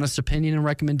you my honest opinion and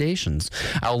recommendations.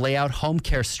 I'll lay out home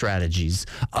care strategies,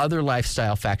 other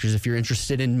lifestyle factors if you're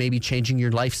interested in maybe changing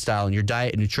your lifestyle and your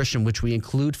diet and nutrition, which we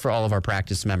include for all of our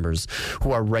practice members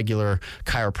who are regular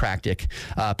chiropractic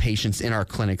patients in our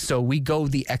clinic. So we go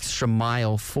the extra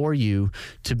mile for you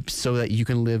so that you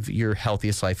can live your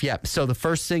healthiest life. Yeah. So the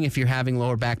first thing, if you're having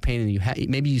lower back pain and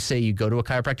maybe you say you go to a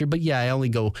chiropractor, but yeah, I only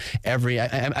go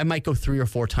I might go 3 or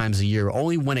 4 times a year,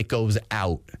 only when it goes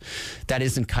out. That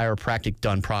isn't chiropractic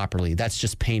done properly. That's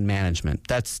just pain management.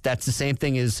 That's the same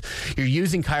thing as you're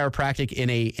using chiropractic in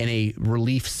a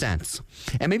relief sense.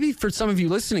 And maybe for some of you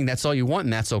listening, that's all you want,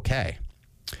 and that's okay.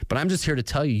 But I'm just here to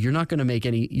tell you, you're not going to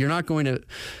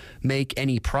make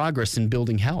any progress in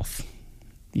building health.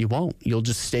 You won't. You'll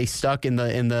just stay stuck in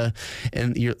the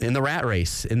rat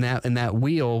race, in that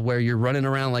wheel where you're running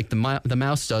around like the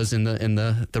mouse does in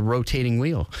the rotating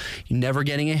wheel. You're never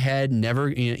getting ahead,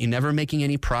 you're never making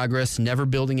any progress, never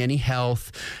building any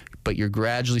health. But you're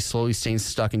slowly staying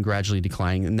stuck and gradually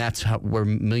declining. And that's where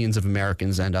millions of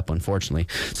Americans end up, unfortunately.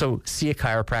 So see a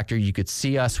chiropractor. You could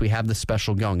see us. We have the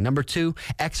special going. Number 2,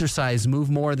 exercise. Move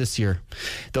more this year.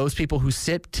 Those people who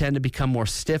sit tend to become more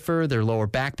stiffer, their lower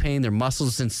back pain, their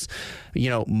muscles, since,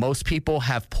 most people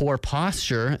have poor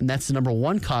posture, and that's the number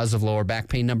 1 cause of lower back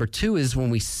pain. Number 2 is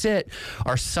when we sit,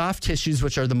 our soft tissues,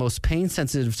 which are the most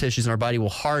pain-sensitive tissues in our body, will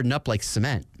harden up like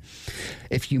cement.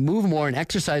 If you move more and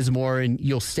exercise more, and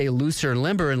you'll stay looser and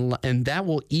limber, and that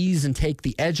will ease and take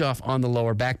the edge off on the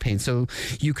lower back pain. So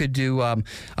you could do,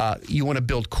 you want to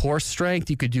build core strength,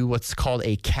 you could do what's called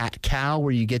a cat-cow,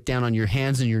 where you get down on your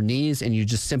hands and your knees and you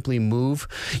just simply move.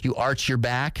 You arch your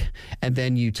back and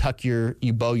then you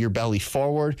bow your belly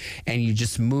forward and you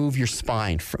just move your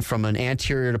spine from an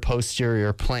anterior to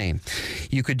posterior plane.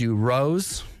 You could do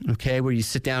rows, okay, where you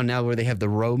sit down now where they have the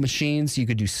row machines. You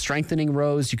could do strengthening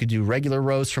rows. You could do regular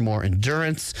rows for more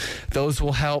endurance. Those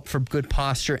will help for good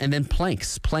posture. And then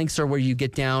planks. Planks are where you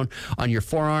get down on your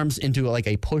forearms into like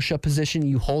a push-up position.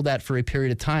 You hold that for a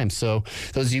period of time. So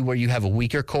those of you where you have a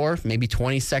weaker core, maybe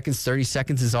 20 seconds, 30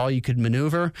 seconds is all you could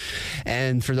maneuver.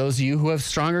 And for those of you who have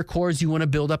stronger cores, you want to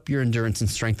build up your endurance and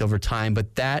strength over time.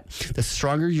 But the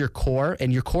stronger your core,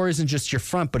 and your core isn't just your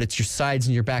front, but it's your sides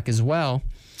and your back as well.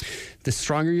 The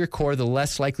stronger your core, the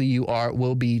less likely you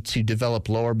will be to develop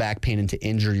lower back pain and to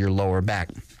injure your lower back.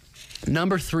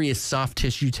 Number 3 is soft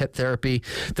tissue therapy.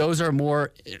 Those are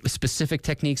more specific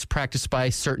techniques practiced by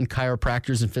certain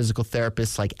chiropractors and physical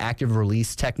therapists, like active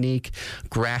release technique,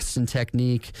 Graston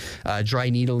technique, dry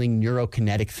needling,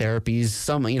 neurokinetic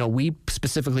therapies. We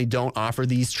specifically don't offer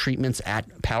these treatments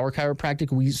at Power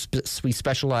Chiropractic. We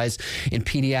specialize in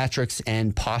pediatrics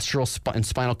and postural and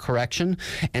spinal correction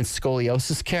and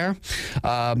scoliosis care.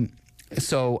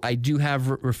 So I do have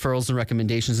referrals and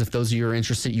recommendations. If those of you are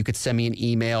interested, you could send me an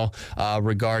email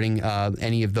regarding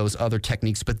any of those other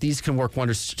techniques. But these can work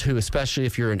wonders too, especially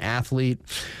if you're an athlete.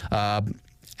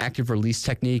 Active release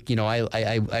technique.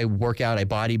 I work out, I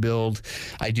bodybuild,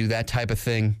 I do that type of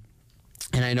thing.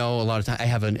 And I know a lot of times I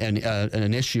have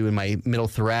an issue in my middle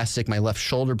thoracic, my left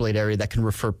shoulder blade area that can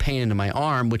refer pain into my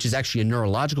arm, which is actually a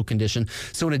neurological condition.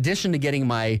 So in addition to getting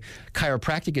my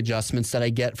chiropractic adjustments that I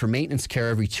get for maintenance care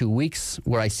every 2 weeks,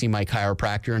 where I see my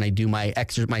chiropractor and I do my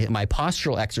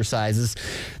postural exercises,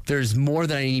 there's more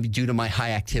that I need to do to my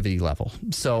high activity level.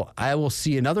 So I will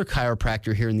see another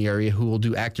chiropractor here in the area who will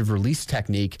do active release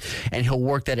technique, and he'll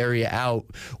work that area out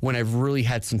when I've really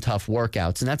had some tough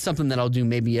workouts. And that's something that I'll do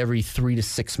maybe every 3 to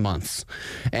 6 months.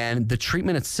 And the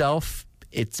treatment itself,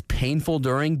 it's painful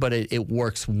during, but it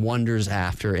works wonders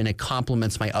after, and it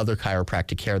complements my other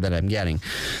chiropractic care that I'm getting.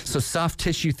 So soft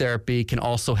tissue therapy can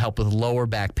also help with lower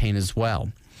back pain as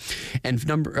well. And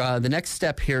the next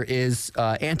step here is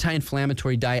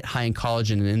anti-inflammatory diet high in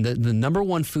collagen. And the number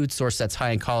one food source that's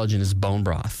high in collagen is bone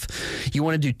broth. You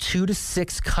want to do 2 to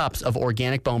 6 cups of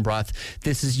organic bone broth.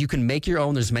 You can make your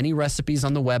own. There's many recipes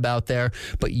on the web out there,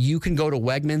 but you can go to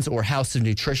Wegmans or House of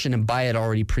Nutrition and buy it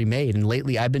already pre-made. And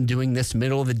lately I've been doing this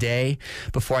middle of the day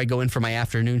before I go in for my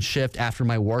afternoon shift after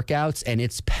my workouts, and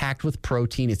it's packed with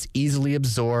protein. It's easily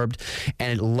absorbed,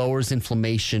 and it lowers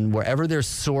inflammation wherever there's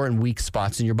sore and weak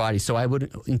spots in your body. So I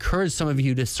would encourage some of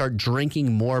you to start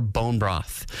drinking more bone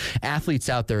broth. Athletes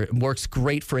out there, it works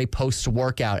great for a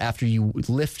post-workout after you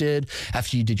lifted,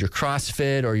 after you did your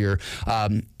CrossFit or your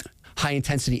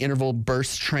high-intensity interval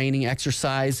burst training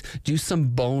exercise. Do some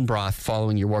bone broth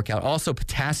following your workout. Also,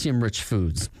 potassium-rich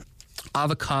foods.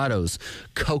 Avocados,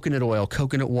 coconut oil,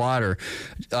 coconut water,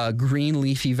 green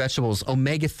leafy vegetables,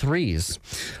 omega-3s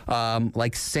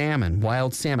like salmon,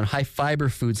 wild salmon, high fiber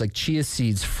foods like chia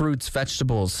seeds, fruits,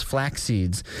 vegetables, flax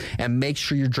seeds, and make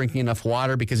sure you're drinking enough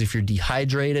water, because if you're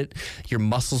dehydrated, your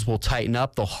muscles will tighten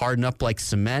up, they'll harden up like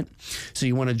cement. So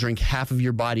you want to drink half of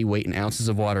your body weight in ounces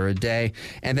of water a day.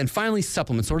 And then finally,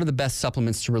 supplements. What are the best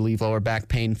supplements to relieve lower back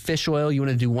pain? Fish oil, you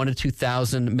want to do 1,000 to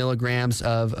 2,000 milligrams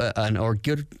of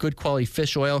good quality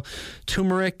fish oil.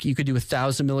 Turmeric, you could do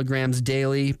 1,000 milligrams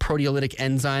daily. Proteolytic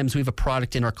enzymes, we have a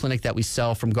product in our clinic that we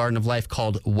sell from Garden of Life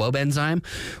called Wobenzyme,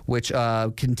 which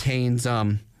contains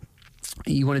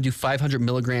you want to do 500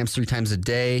 milligrams 3 times a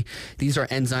day. These are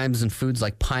enzymes in foods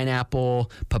like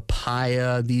pineapple,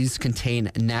 papaya. These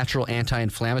contain natural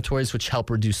anti-inflammatories, which help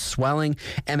reduce swelling.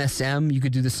 MSM, you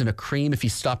could do this in a cream. If you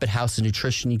stop at House of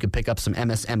Nutrition, you could pick up some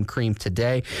MSM cream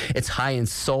today. It's high in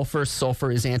sulfur.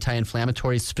 Sulfur is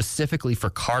anti-inflammatory specifically for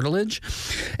cartilage.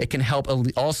 It can help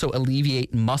also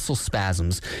alleviate muscle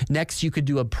spasms. Next, you could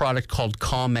do a product called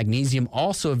Calm Magnesium,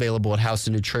 also available at House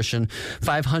of Nutrition,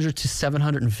 500 to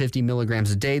 750 milligrams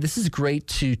a day. This is great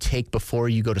to take before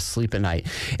you go to sleep at night.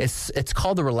 It's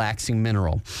called the Relaxing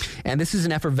Mineral. And this is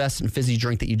an effervescent fizzy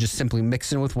drink that you just simply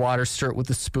mix in with water, stir it with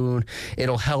a spoon.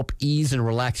 It'll help ease and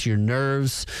relax your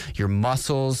nerves, your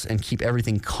muscles, and keep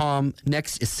everything calm.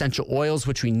 Next, essential oils,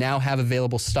 which we now have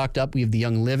available stocked up. We have the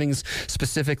Young Livings,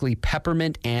 specifically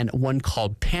peppermint, and one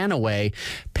called Panaway.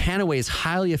 Panaway is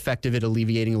highly effective at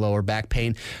alleviating lower back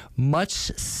pain, much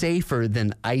safer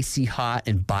than Icy Hot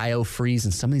and BioFreeze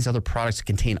and some of these other products that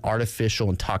contain artificial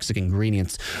and toxic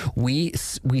ingredients. We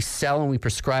sell and we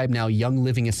prescribe now Young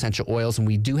Living essential oils, and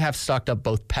we do have stocked up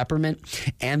both peppermint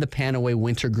and the Panaway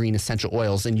wintergreen essential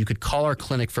oils, and you could call our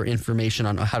clinic for information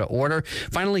on how to order.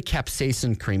 Finally,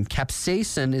 capsaicin cream.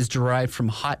 Capsaicin is derived from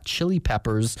hot chili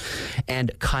peppers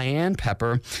and cayenne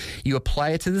pepper. You apply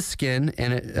it to the skin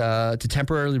and to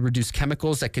temporarily reduce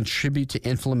chemicals that contribute to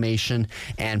inflammation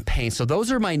and pain. So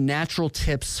those are my natural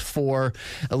tips for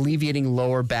alleviating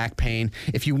lower back pain.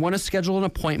 If you want to schedule an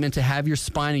appointment to have your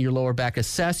spine and your lower back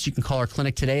assessed, you can call our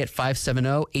clinic today at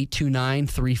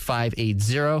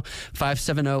 570-829-3580,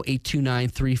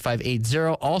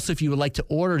 570-829-3580. Also, if you would like to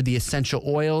order the essential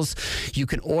oils, you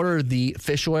can order the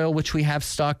fish oil, which we have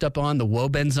stocked up on, the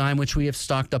Wobenzyme, which we have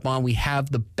stocked up on. We have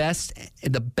the best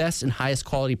and highest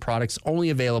quality products only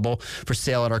available for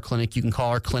sale at our clinic. You can call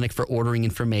our clinic for ordering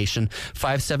information,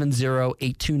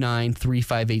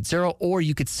 570-829-3580, or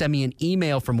you could send me an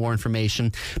email for more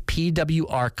information,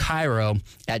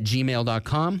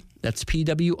 pwrchiro@gmail.com. That's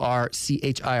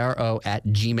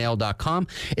pwrchiro@gmail.com.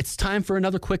 It's time for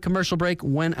another quick commercial break.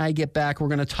 When I get back, we're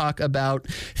going to talk about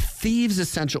Thieves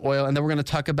Essential Oil, and then we're going to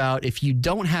talk about if you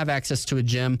don't have access to a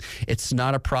gym, it's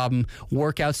not a problem.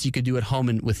 Workouts you could do at home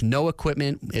and with no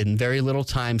equipment in very little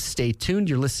time. Stay tuned.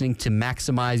 You're listening to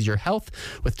Maximize Your Health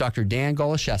with Dr. Dan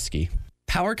Goloszewski.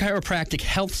 Power Chiropractic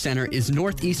Health Center is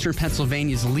Northeastern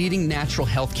Pennsylvania's leading natural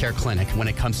health care clinic when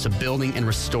it comes to building and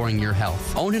restoring your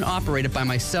health. Owned and operated by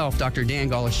myself, Dr. Dan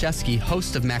Goloszewski,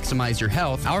 host of Maximize Your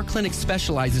Health, our clinic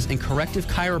specializes in corrective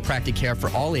chiropractic care for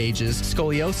all ages,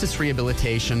 scoliosis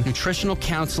rehabilitation, nutritional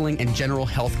counseling, and general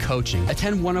health coaching.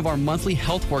 Attend one of our monthly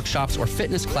health workshops or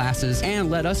fitness classes,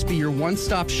 and let us be your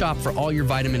one-stop shop for all your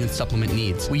vitamin and supplement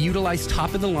needs. We utilize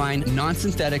top-of-the-line,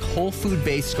 non-synthetic, whole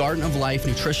food-based Garden of Life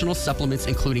nutritional supplements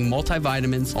including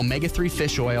multivitamins, omega-3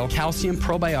 fish oil, calcium,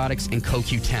 probiotics, and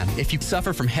CoQ10. If you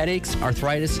suffer from headaches,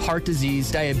 arthritis, heart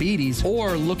disease, diabetes,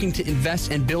 or looking to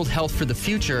invest and build health for the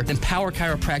future, then Power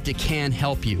Chiropractic can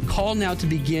help you. Call now to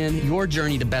begin your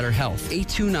journey to better health.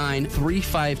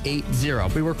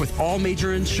 829-3580. We work with all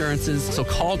major insurances, so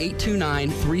call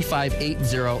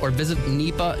 829-3580 or visit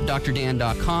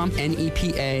nepadadan.com,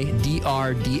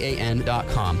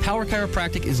 nepadradan.com. Power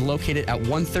Chiropractic is located at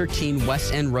 113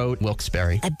 West End Road, Wilkes-Barre.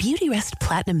 A Beautyrest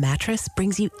Platinum mattress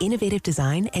brings you innovative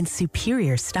design and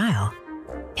superior style.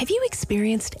 Have you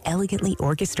experienced elegantly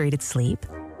orchestrated sleep?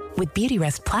 With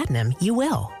Beautyrest Platinum, you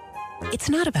will. It's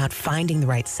not about finding the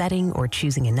right setting or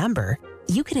choosing a number.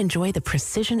 You can enjoy the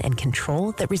precision and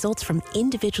control that results from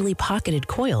individually pocketed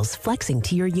coils flexing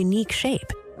to your unique shape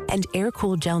and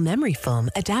air-cooled gel memory foam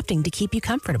adapting to keep you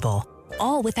comfortable,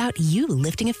 all without you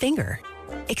lifting a finger.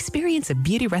 Experience a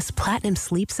Beautyrest Platinum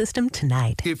sleep system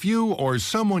tonight. If you or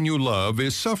someone you love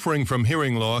is suffering from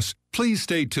hearing loss, please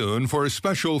stay tuned for a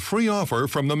special free offer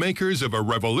from the makers of a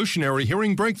revolutionary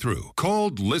hearing breakthrough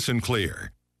called Listen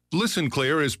Clear. Listen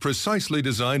Clear is precisely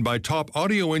designed by top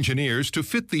audio engineers to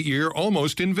fit the ear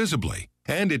almost invisibly,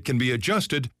 and it can be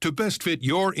adjusted to best fit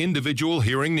your individual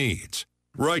hearing needs.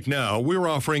 Right now, we're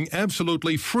offering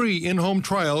absolutely free in-home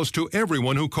trials to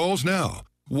everyone who calls now.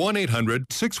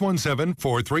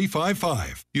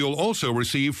 1-800-617-4355. You'll also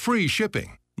receive free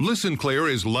shipping. Listen Clear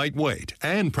is lightweight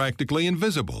and practically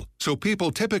invisible, so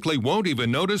people typically won't even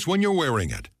notice when you're wearing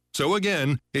it. So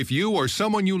again, if you or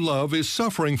someone you love is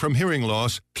suffering from hearing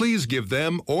loss, please give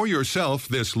them or yourself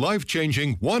this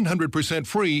life-changing 100%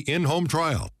 free in-home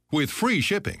trial with free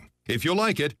shipping. If you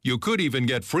like it, you could even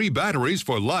get free batteries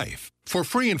for life. For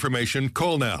free information,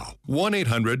 call now.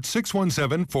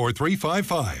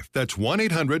 1-800-617-4355. That's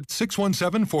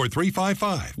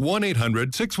 1-800-617-4355.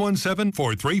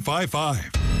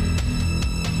 1-800-617-4355.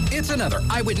 It's another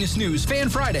Eyewitness News Fan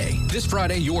Friday. This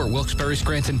Friday, your Wilkes-Barre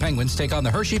Scranton Penguins take on the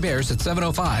Hershey Bears at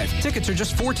 7:05. Tickets are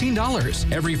just $14.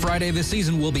 Every Friday this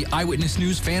season will be Eyewitness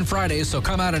News Fan Fridays, so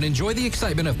come out and enjoy the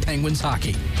excitement of Penguins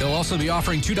hockey. They'll also be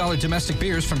offering $2 domestic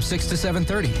beers from 6 to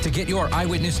 7:30. To get your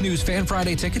Eyewitness News Fan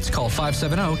Friday tickets, call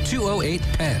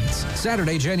 570-208-PENS.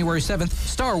 Saturday, January 7th,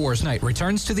 Star Wars Night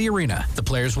returns to the arena. The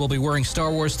players will be wearing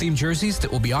Star Wars-themed jerseys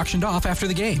that will be auctioned off after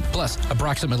the game. Plus,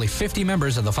 approximately 50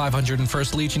 members of the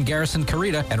 501st Legion Garrison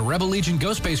Carita and Rebel Legion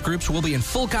Ghost Base groups will be in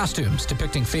full costumes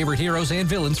depicting favorite heroes and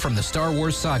villains from the Star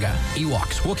Wars saga.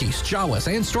 Ewoks, Wookiees, Jawas,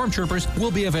 and Stormtroopers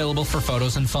will be available for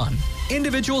photos and fun.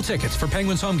 Individual tickets for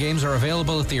Penguins home games are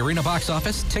available at the arena box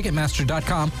office,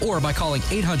 Ticketmaster.com, or by calling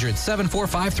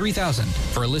 800-745-3000.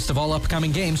 For a list of all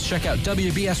upcoming games, check out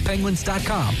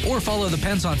WBSPenguins.com or follow the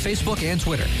Pens on Facebook and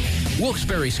Twitter.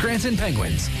 Wilkes-Barre Scranton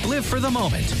Penguins. Live for the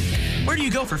moment. Where do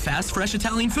you go for fast, fresh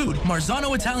Italian food?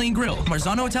 Marzano Italian Grill.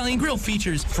 Marzano Italian Grill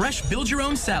features fresh,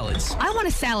 build-your-own salads. I want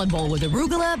a salad bowl with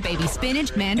arugula, baby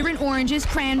spinach, mandarin oranges,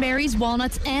 cranberries,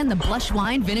 walnuts, and the blush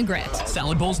wine vinaigrette.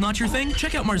 Salad bowls not your thing?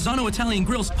 Check out Marzano Italian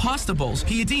Grill's pasta bowls,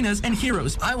 piadinas, and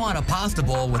heroes. I want a pasta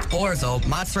bowl with orzo,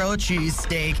 mozzarella cheese,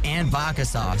 steak, and vodka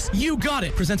sauce. You got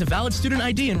it! Present a valid student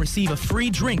ID and receive a free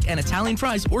drink and Italian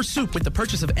fries or soup with the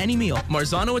purchase of any meal.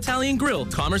 Marzano Italian Grill,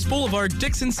 Commerce Boulevard,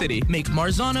 Dixon City. Make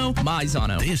Marzano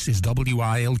Maizano. This is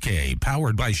WILK,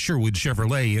 powered by Sherwood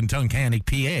Chevrolet in Tunkhannock,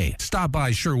 PA. Stop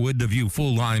by Sherwood to view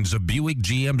full lines of Buick,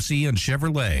 GMC, and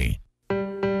Chevrolet.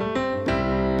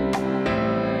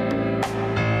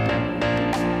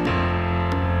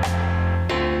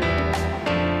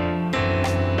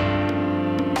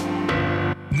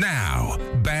 Now,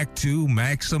 back to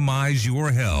Maximize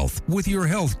Your Health with your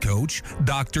health coach,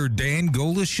 Dr. Dan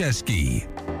Goloszewski.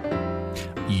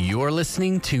 You're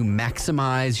listening to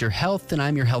Maximize Your Health, and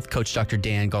I'm your health coach, Dr.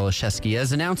 Dan Goloszewski.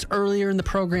 As announced earlier in the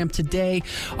program today,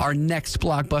 our next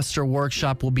Blockbuster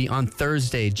workshop will be on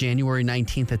Thursday, January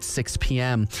 19th at 6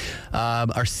 p.m.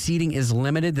 Our seating is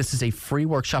limited. This is a free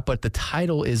workshop, but the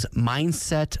title is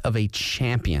Mindset of a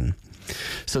Champion.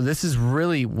 So this is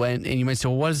really when, and you might say,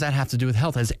 well, what does that have to do with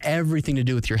health? It has everything to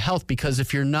do with your health, because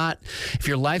if your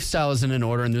lifestyle isn't in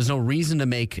order and there's no reason to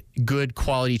make good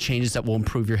quality changes that will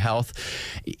improve your health,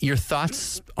 your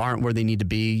thoughts aren't where they need to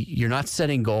be. You're not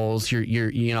setting goals.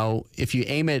 If you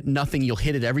aim at nothing, you'll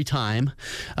hit it every time,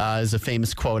 is a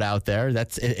famous quote out there.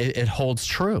 It holds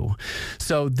true.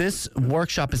 So this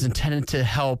workshop is intended to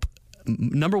help,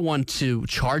 number one, to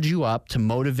charge you up, to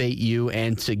motivate you,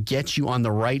 and to get you on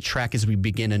the right track as we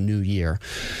begin a new year.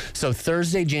 So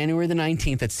Thursday, January the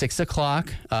 19th at 6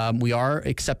 o'clock, we are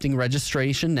accepting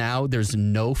registration now. There's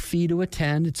no fee to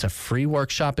attend. It's a free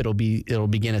workshop. It'll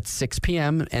begin at 6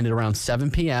 p.m. and at around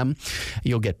 7 p.m.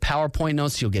 You'll get PowerPoint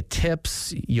notes. You'll get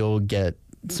tips. You'll get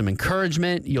some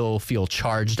encouragement. You'll feel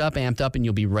charged up, amped up, and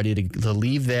you'll be ready to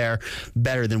leave there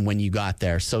better than when you got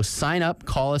there. So sign up.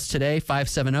 Call us today,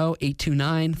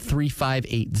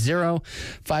 570-829-3580,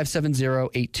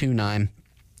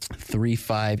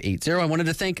 570-829-3580. I wanted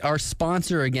to thank our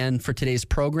sponsor again for today's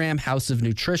program, House of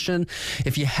Nutrition.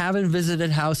 If you haven't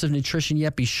visited House of Nutrition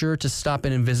yet, be sure to stop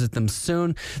in and visit them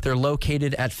soon. They're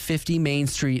located at 50 Main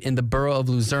Street in the borough of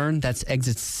Luzerne. That's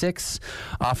exit 6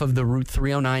 off of the Route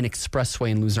 309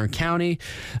 Expressway in Luzerne County.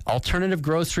 Alternative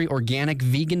grocery, organic,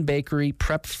 vegan bakery,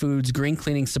 prep foods, green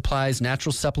cleaning supplies,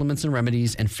 natural supplements and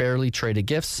remedies, and fairly traded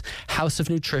gifts. House of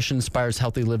Nutrition inspires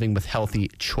healthy living with healthy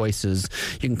choices.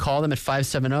 You can call them at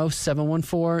 570-714-0436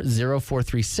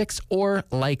 or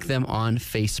like them on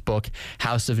Facebook,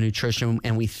 House of Nutrition.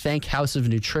 And we thank House of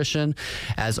Nutrition,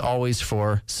 as always,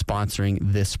 for sponsoring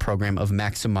this program of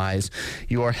Maximize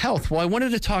Your Health. Well, I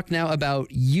wanted to talk now about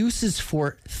uses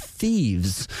for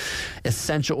thieves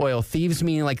essential oil. Thieves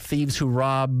meaning like thieves who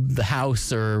rob the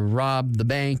house or rob the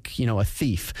bank, a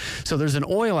thief. So there's an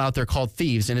oil out there called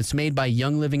Thieves, and it's made by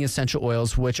Young Living Essential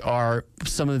Oils, which are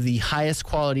some of the highest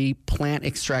quality plant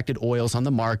extracted oils on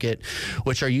the market,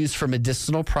 which are used for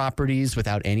medicinal properties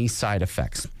without any side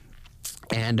effects.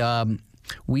 And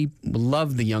we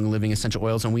love the Young Living Essential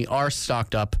Oils, and we are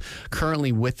stocked up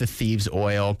currently with the Thieves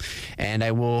oil. And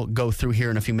I will go through here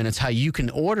in a few minutes how you can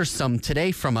order some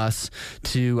today from us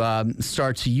to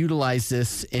start to utilize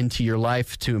this into your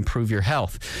life to improve your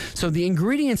health. So the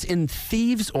ingredients in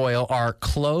Thieves oil are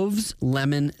cloves,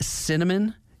 lemon,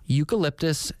 cinnamon,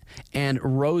 eucalyptus, and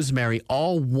rosemary,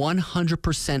 all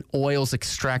 100% oils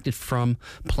extracted from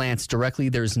plants directly.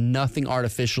 There's nothing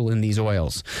artificial in these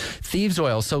oils. Thieves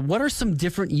oil. So what are some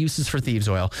different uses for Thieves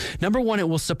oil? Number one, it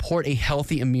will support a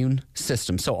healthy immune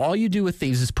system. So all you do with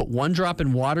Thieves is put 1 drop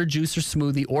in water, juice, or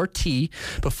smoothie or tea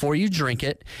before you drink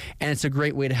it, and it's a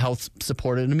great way to help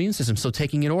support an immune system. So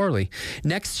taking it orally.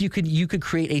 Next, you could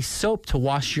create a soap to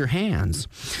wash your hands.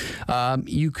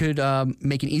 You could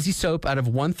make an easy soap out of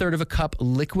 1/3 of a cup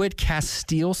liquid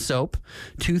Castile soap,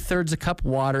 2/3 a cup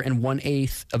water, and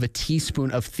 1/8 of a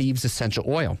teaspoon of Thieves essential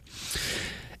oil.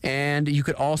 And you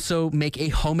could also make a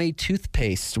homemade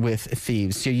toothpaste with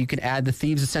Thieves. So you can add the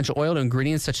Thieves essential oil to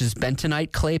ingredients such as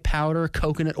bentonite, clay powder,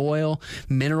 coconut oil,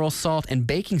 mineral salt, and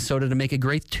baking soda to make a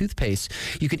great toothpaste.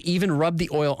 You could even rub the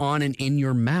oil on and in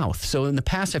your mouth. So in the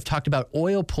past, I've talked about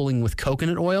oil pulling with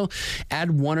coconut oil. Add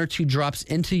 1 or 2 drops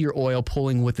into your oil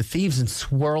pulling with the Thieves and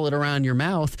swirl it around your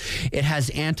mouth. It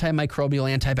has antimicrobial,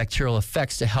 antibacterial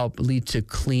effects to help lead to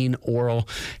clean oral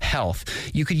health.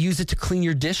 You could use it to clean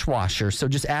your dishwasher. So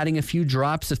just adding a few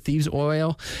drops of Thieves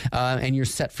oil and you're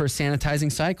set for a sanitizing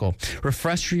cycle.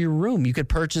 Refresh your room. You could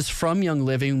purchase from Young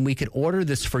Living. We could order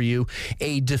this for you,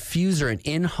 a diffuser, an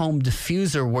in-home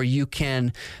diffuser where you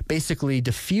can basically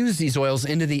diffuse these oils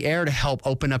into the air to help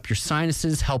open up your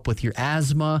sinuses, help with your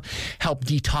asthma, help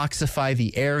detoxify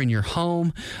the air in your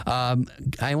home.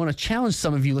 I want to challenge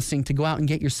some of you listening to go out and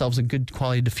get yourselves a good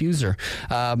quality diffuser.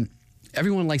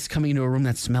 Everyone likes coming into a room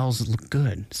that smells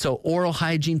good. So oral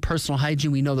hygiene, personal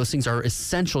hygiene, we know those things are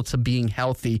essential to being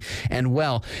healthy and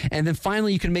well. And then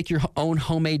finally, you can make your own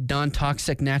homemade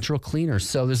non-toxic natural cleaner.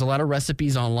 So there's a lot of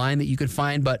recipes online that you could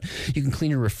find, but you can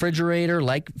clean your refrigerator,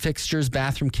 light fixtures,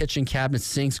 bathroom, kitchen cabinets,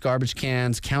 sinks, garbage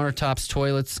cans, countertops,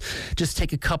 toilets. Just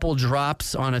take a couple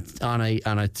drops on a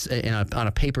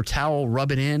paper towel,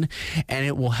 rub it in, and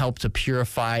it will help to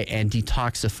purify and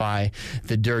detoxify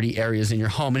the dirty areas in your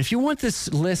home. And if you want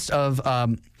this list of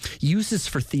uses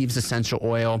for Thieves essential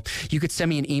oil, you could send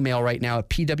me an email right now at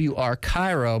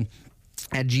pwrcairo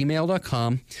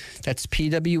pwrchiro@gmail.com. That's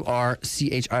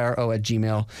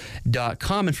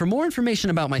pwrchiro@gmail.com. And for more information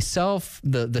about myself,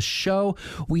 the show,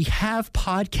 we have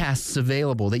podcasts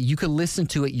available that you can listen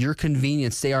to at your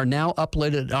convenience. They are now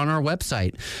uploaded on our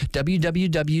website,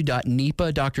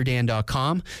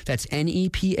 www.nepadrdan.com. That's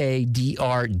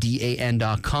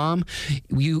NEPADRDAN.com.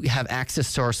 You have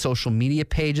access to our social media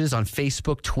pages on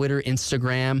Facebook, Twitter,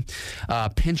 Instagram,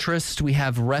 Pinterest. We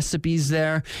have recipes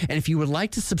there. And if you would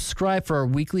like to subscribe for our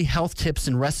weekly health tips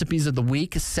and recipes of the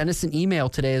week, send us an email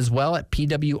today as well at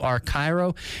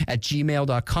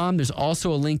pwrchiro@gmail.com. There's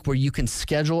also a link where you can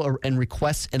schedule and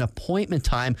request an appointment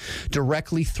time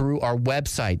directly through our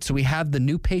website. So we have the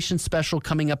new patient special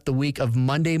coming up the week of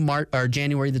Monday,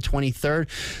 January the 23rd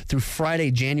through Friday,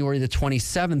 January the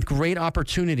 27th. Great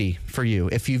opportunity for you.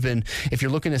 If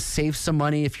you're looking to save some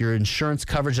money, if your insurance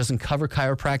coverage doesn't cover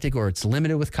chiropractic or it's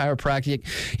limited with chiropractic,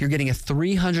 you're getting a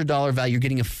 $300 value. You're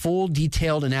getting a full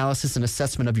detailed analysis and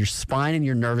assessment of your spine and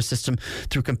your nervous system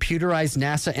through computerized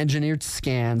NASA-engineered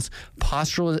scans,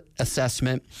 postural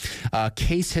assessment,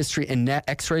 case history, and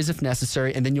x-rays if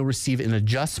necessary. And then you'll receive an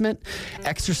adjustment,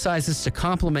 exercises to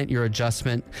complement your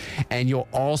adjustment, and you'll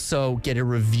also get a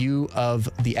review of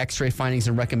the x-ray findings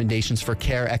and recommendations for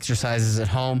care, exercises at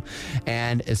home,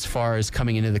 and as far as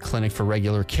coming into the clinic for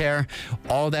regular care.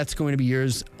 All that's going to be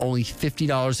yours, only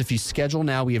 $50 if you schedule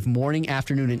now. We have morning,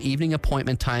 afternoon, and evening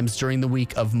appointment times during the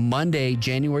week of Monday,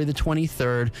 January the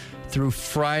 23rd through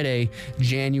Friday,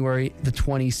 January the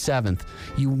 27th.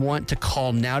 You want to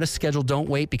call now to schedule. Don't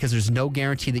wait, because there's no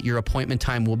guarantee that your appointment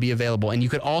time will be available. And you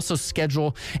could also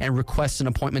schedule and request an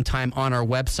appointment time on our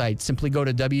website. Simply go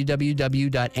to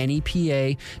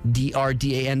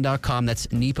www.nepadrdan.com. That's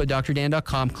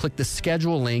nepadrdan.com. Click the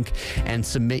schedule link and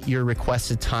submit your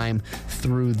requested time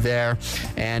through there.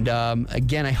 And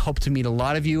again, I hope to meet a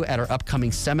lot of you at our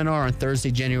upcoming seminar on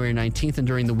Thursday, January 19th, and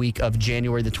during the week of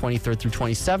January the 23rd through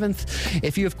 27th.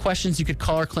 If you have questions, you could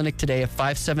call our clinic today at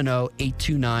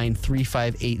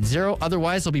 570-829-3580.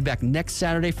 Otherwise, I'll be back next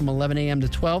Saturday from 11 a.m. to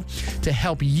 12 to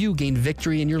help you gain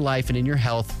victory in your life and in your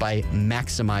health by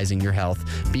maximizing your health.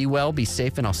 Be well, be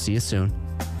safe, and I'll see you soon.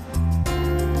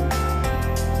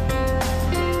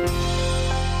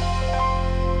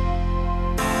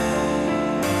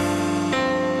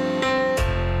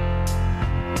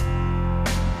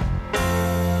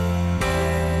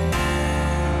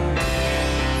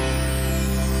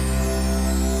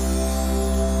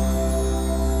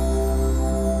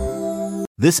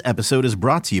 This episode is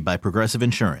brought to you by Progressive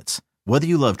Insurance. Whether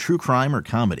you love true crime or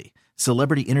comedy,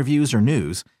 celebrity interviews or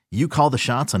news, you call the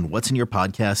shots on what's in your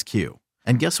podcast queue.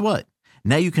 And guess what?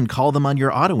 Now you can call them on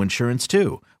your auto insurance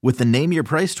too with the Name Your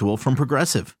Price tool from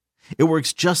Progressive. It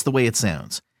works just the way it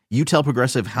sounds. You tell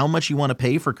Progressive how much you want to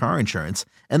pay for car insurance,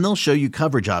 and they'll show you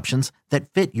coverage options that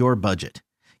fit your budget.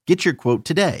 Get your quote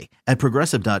today at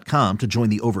Progressive.com to join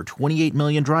the over 28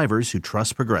 million drivers who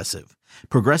trust Progressive.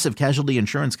 Progressive Casualty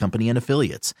Insurance Company and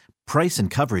Affiliates. Price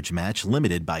and coverage match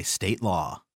limited by state law.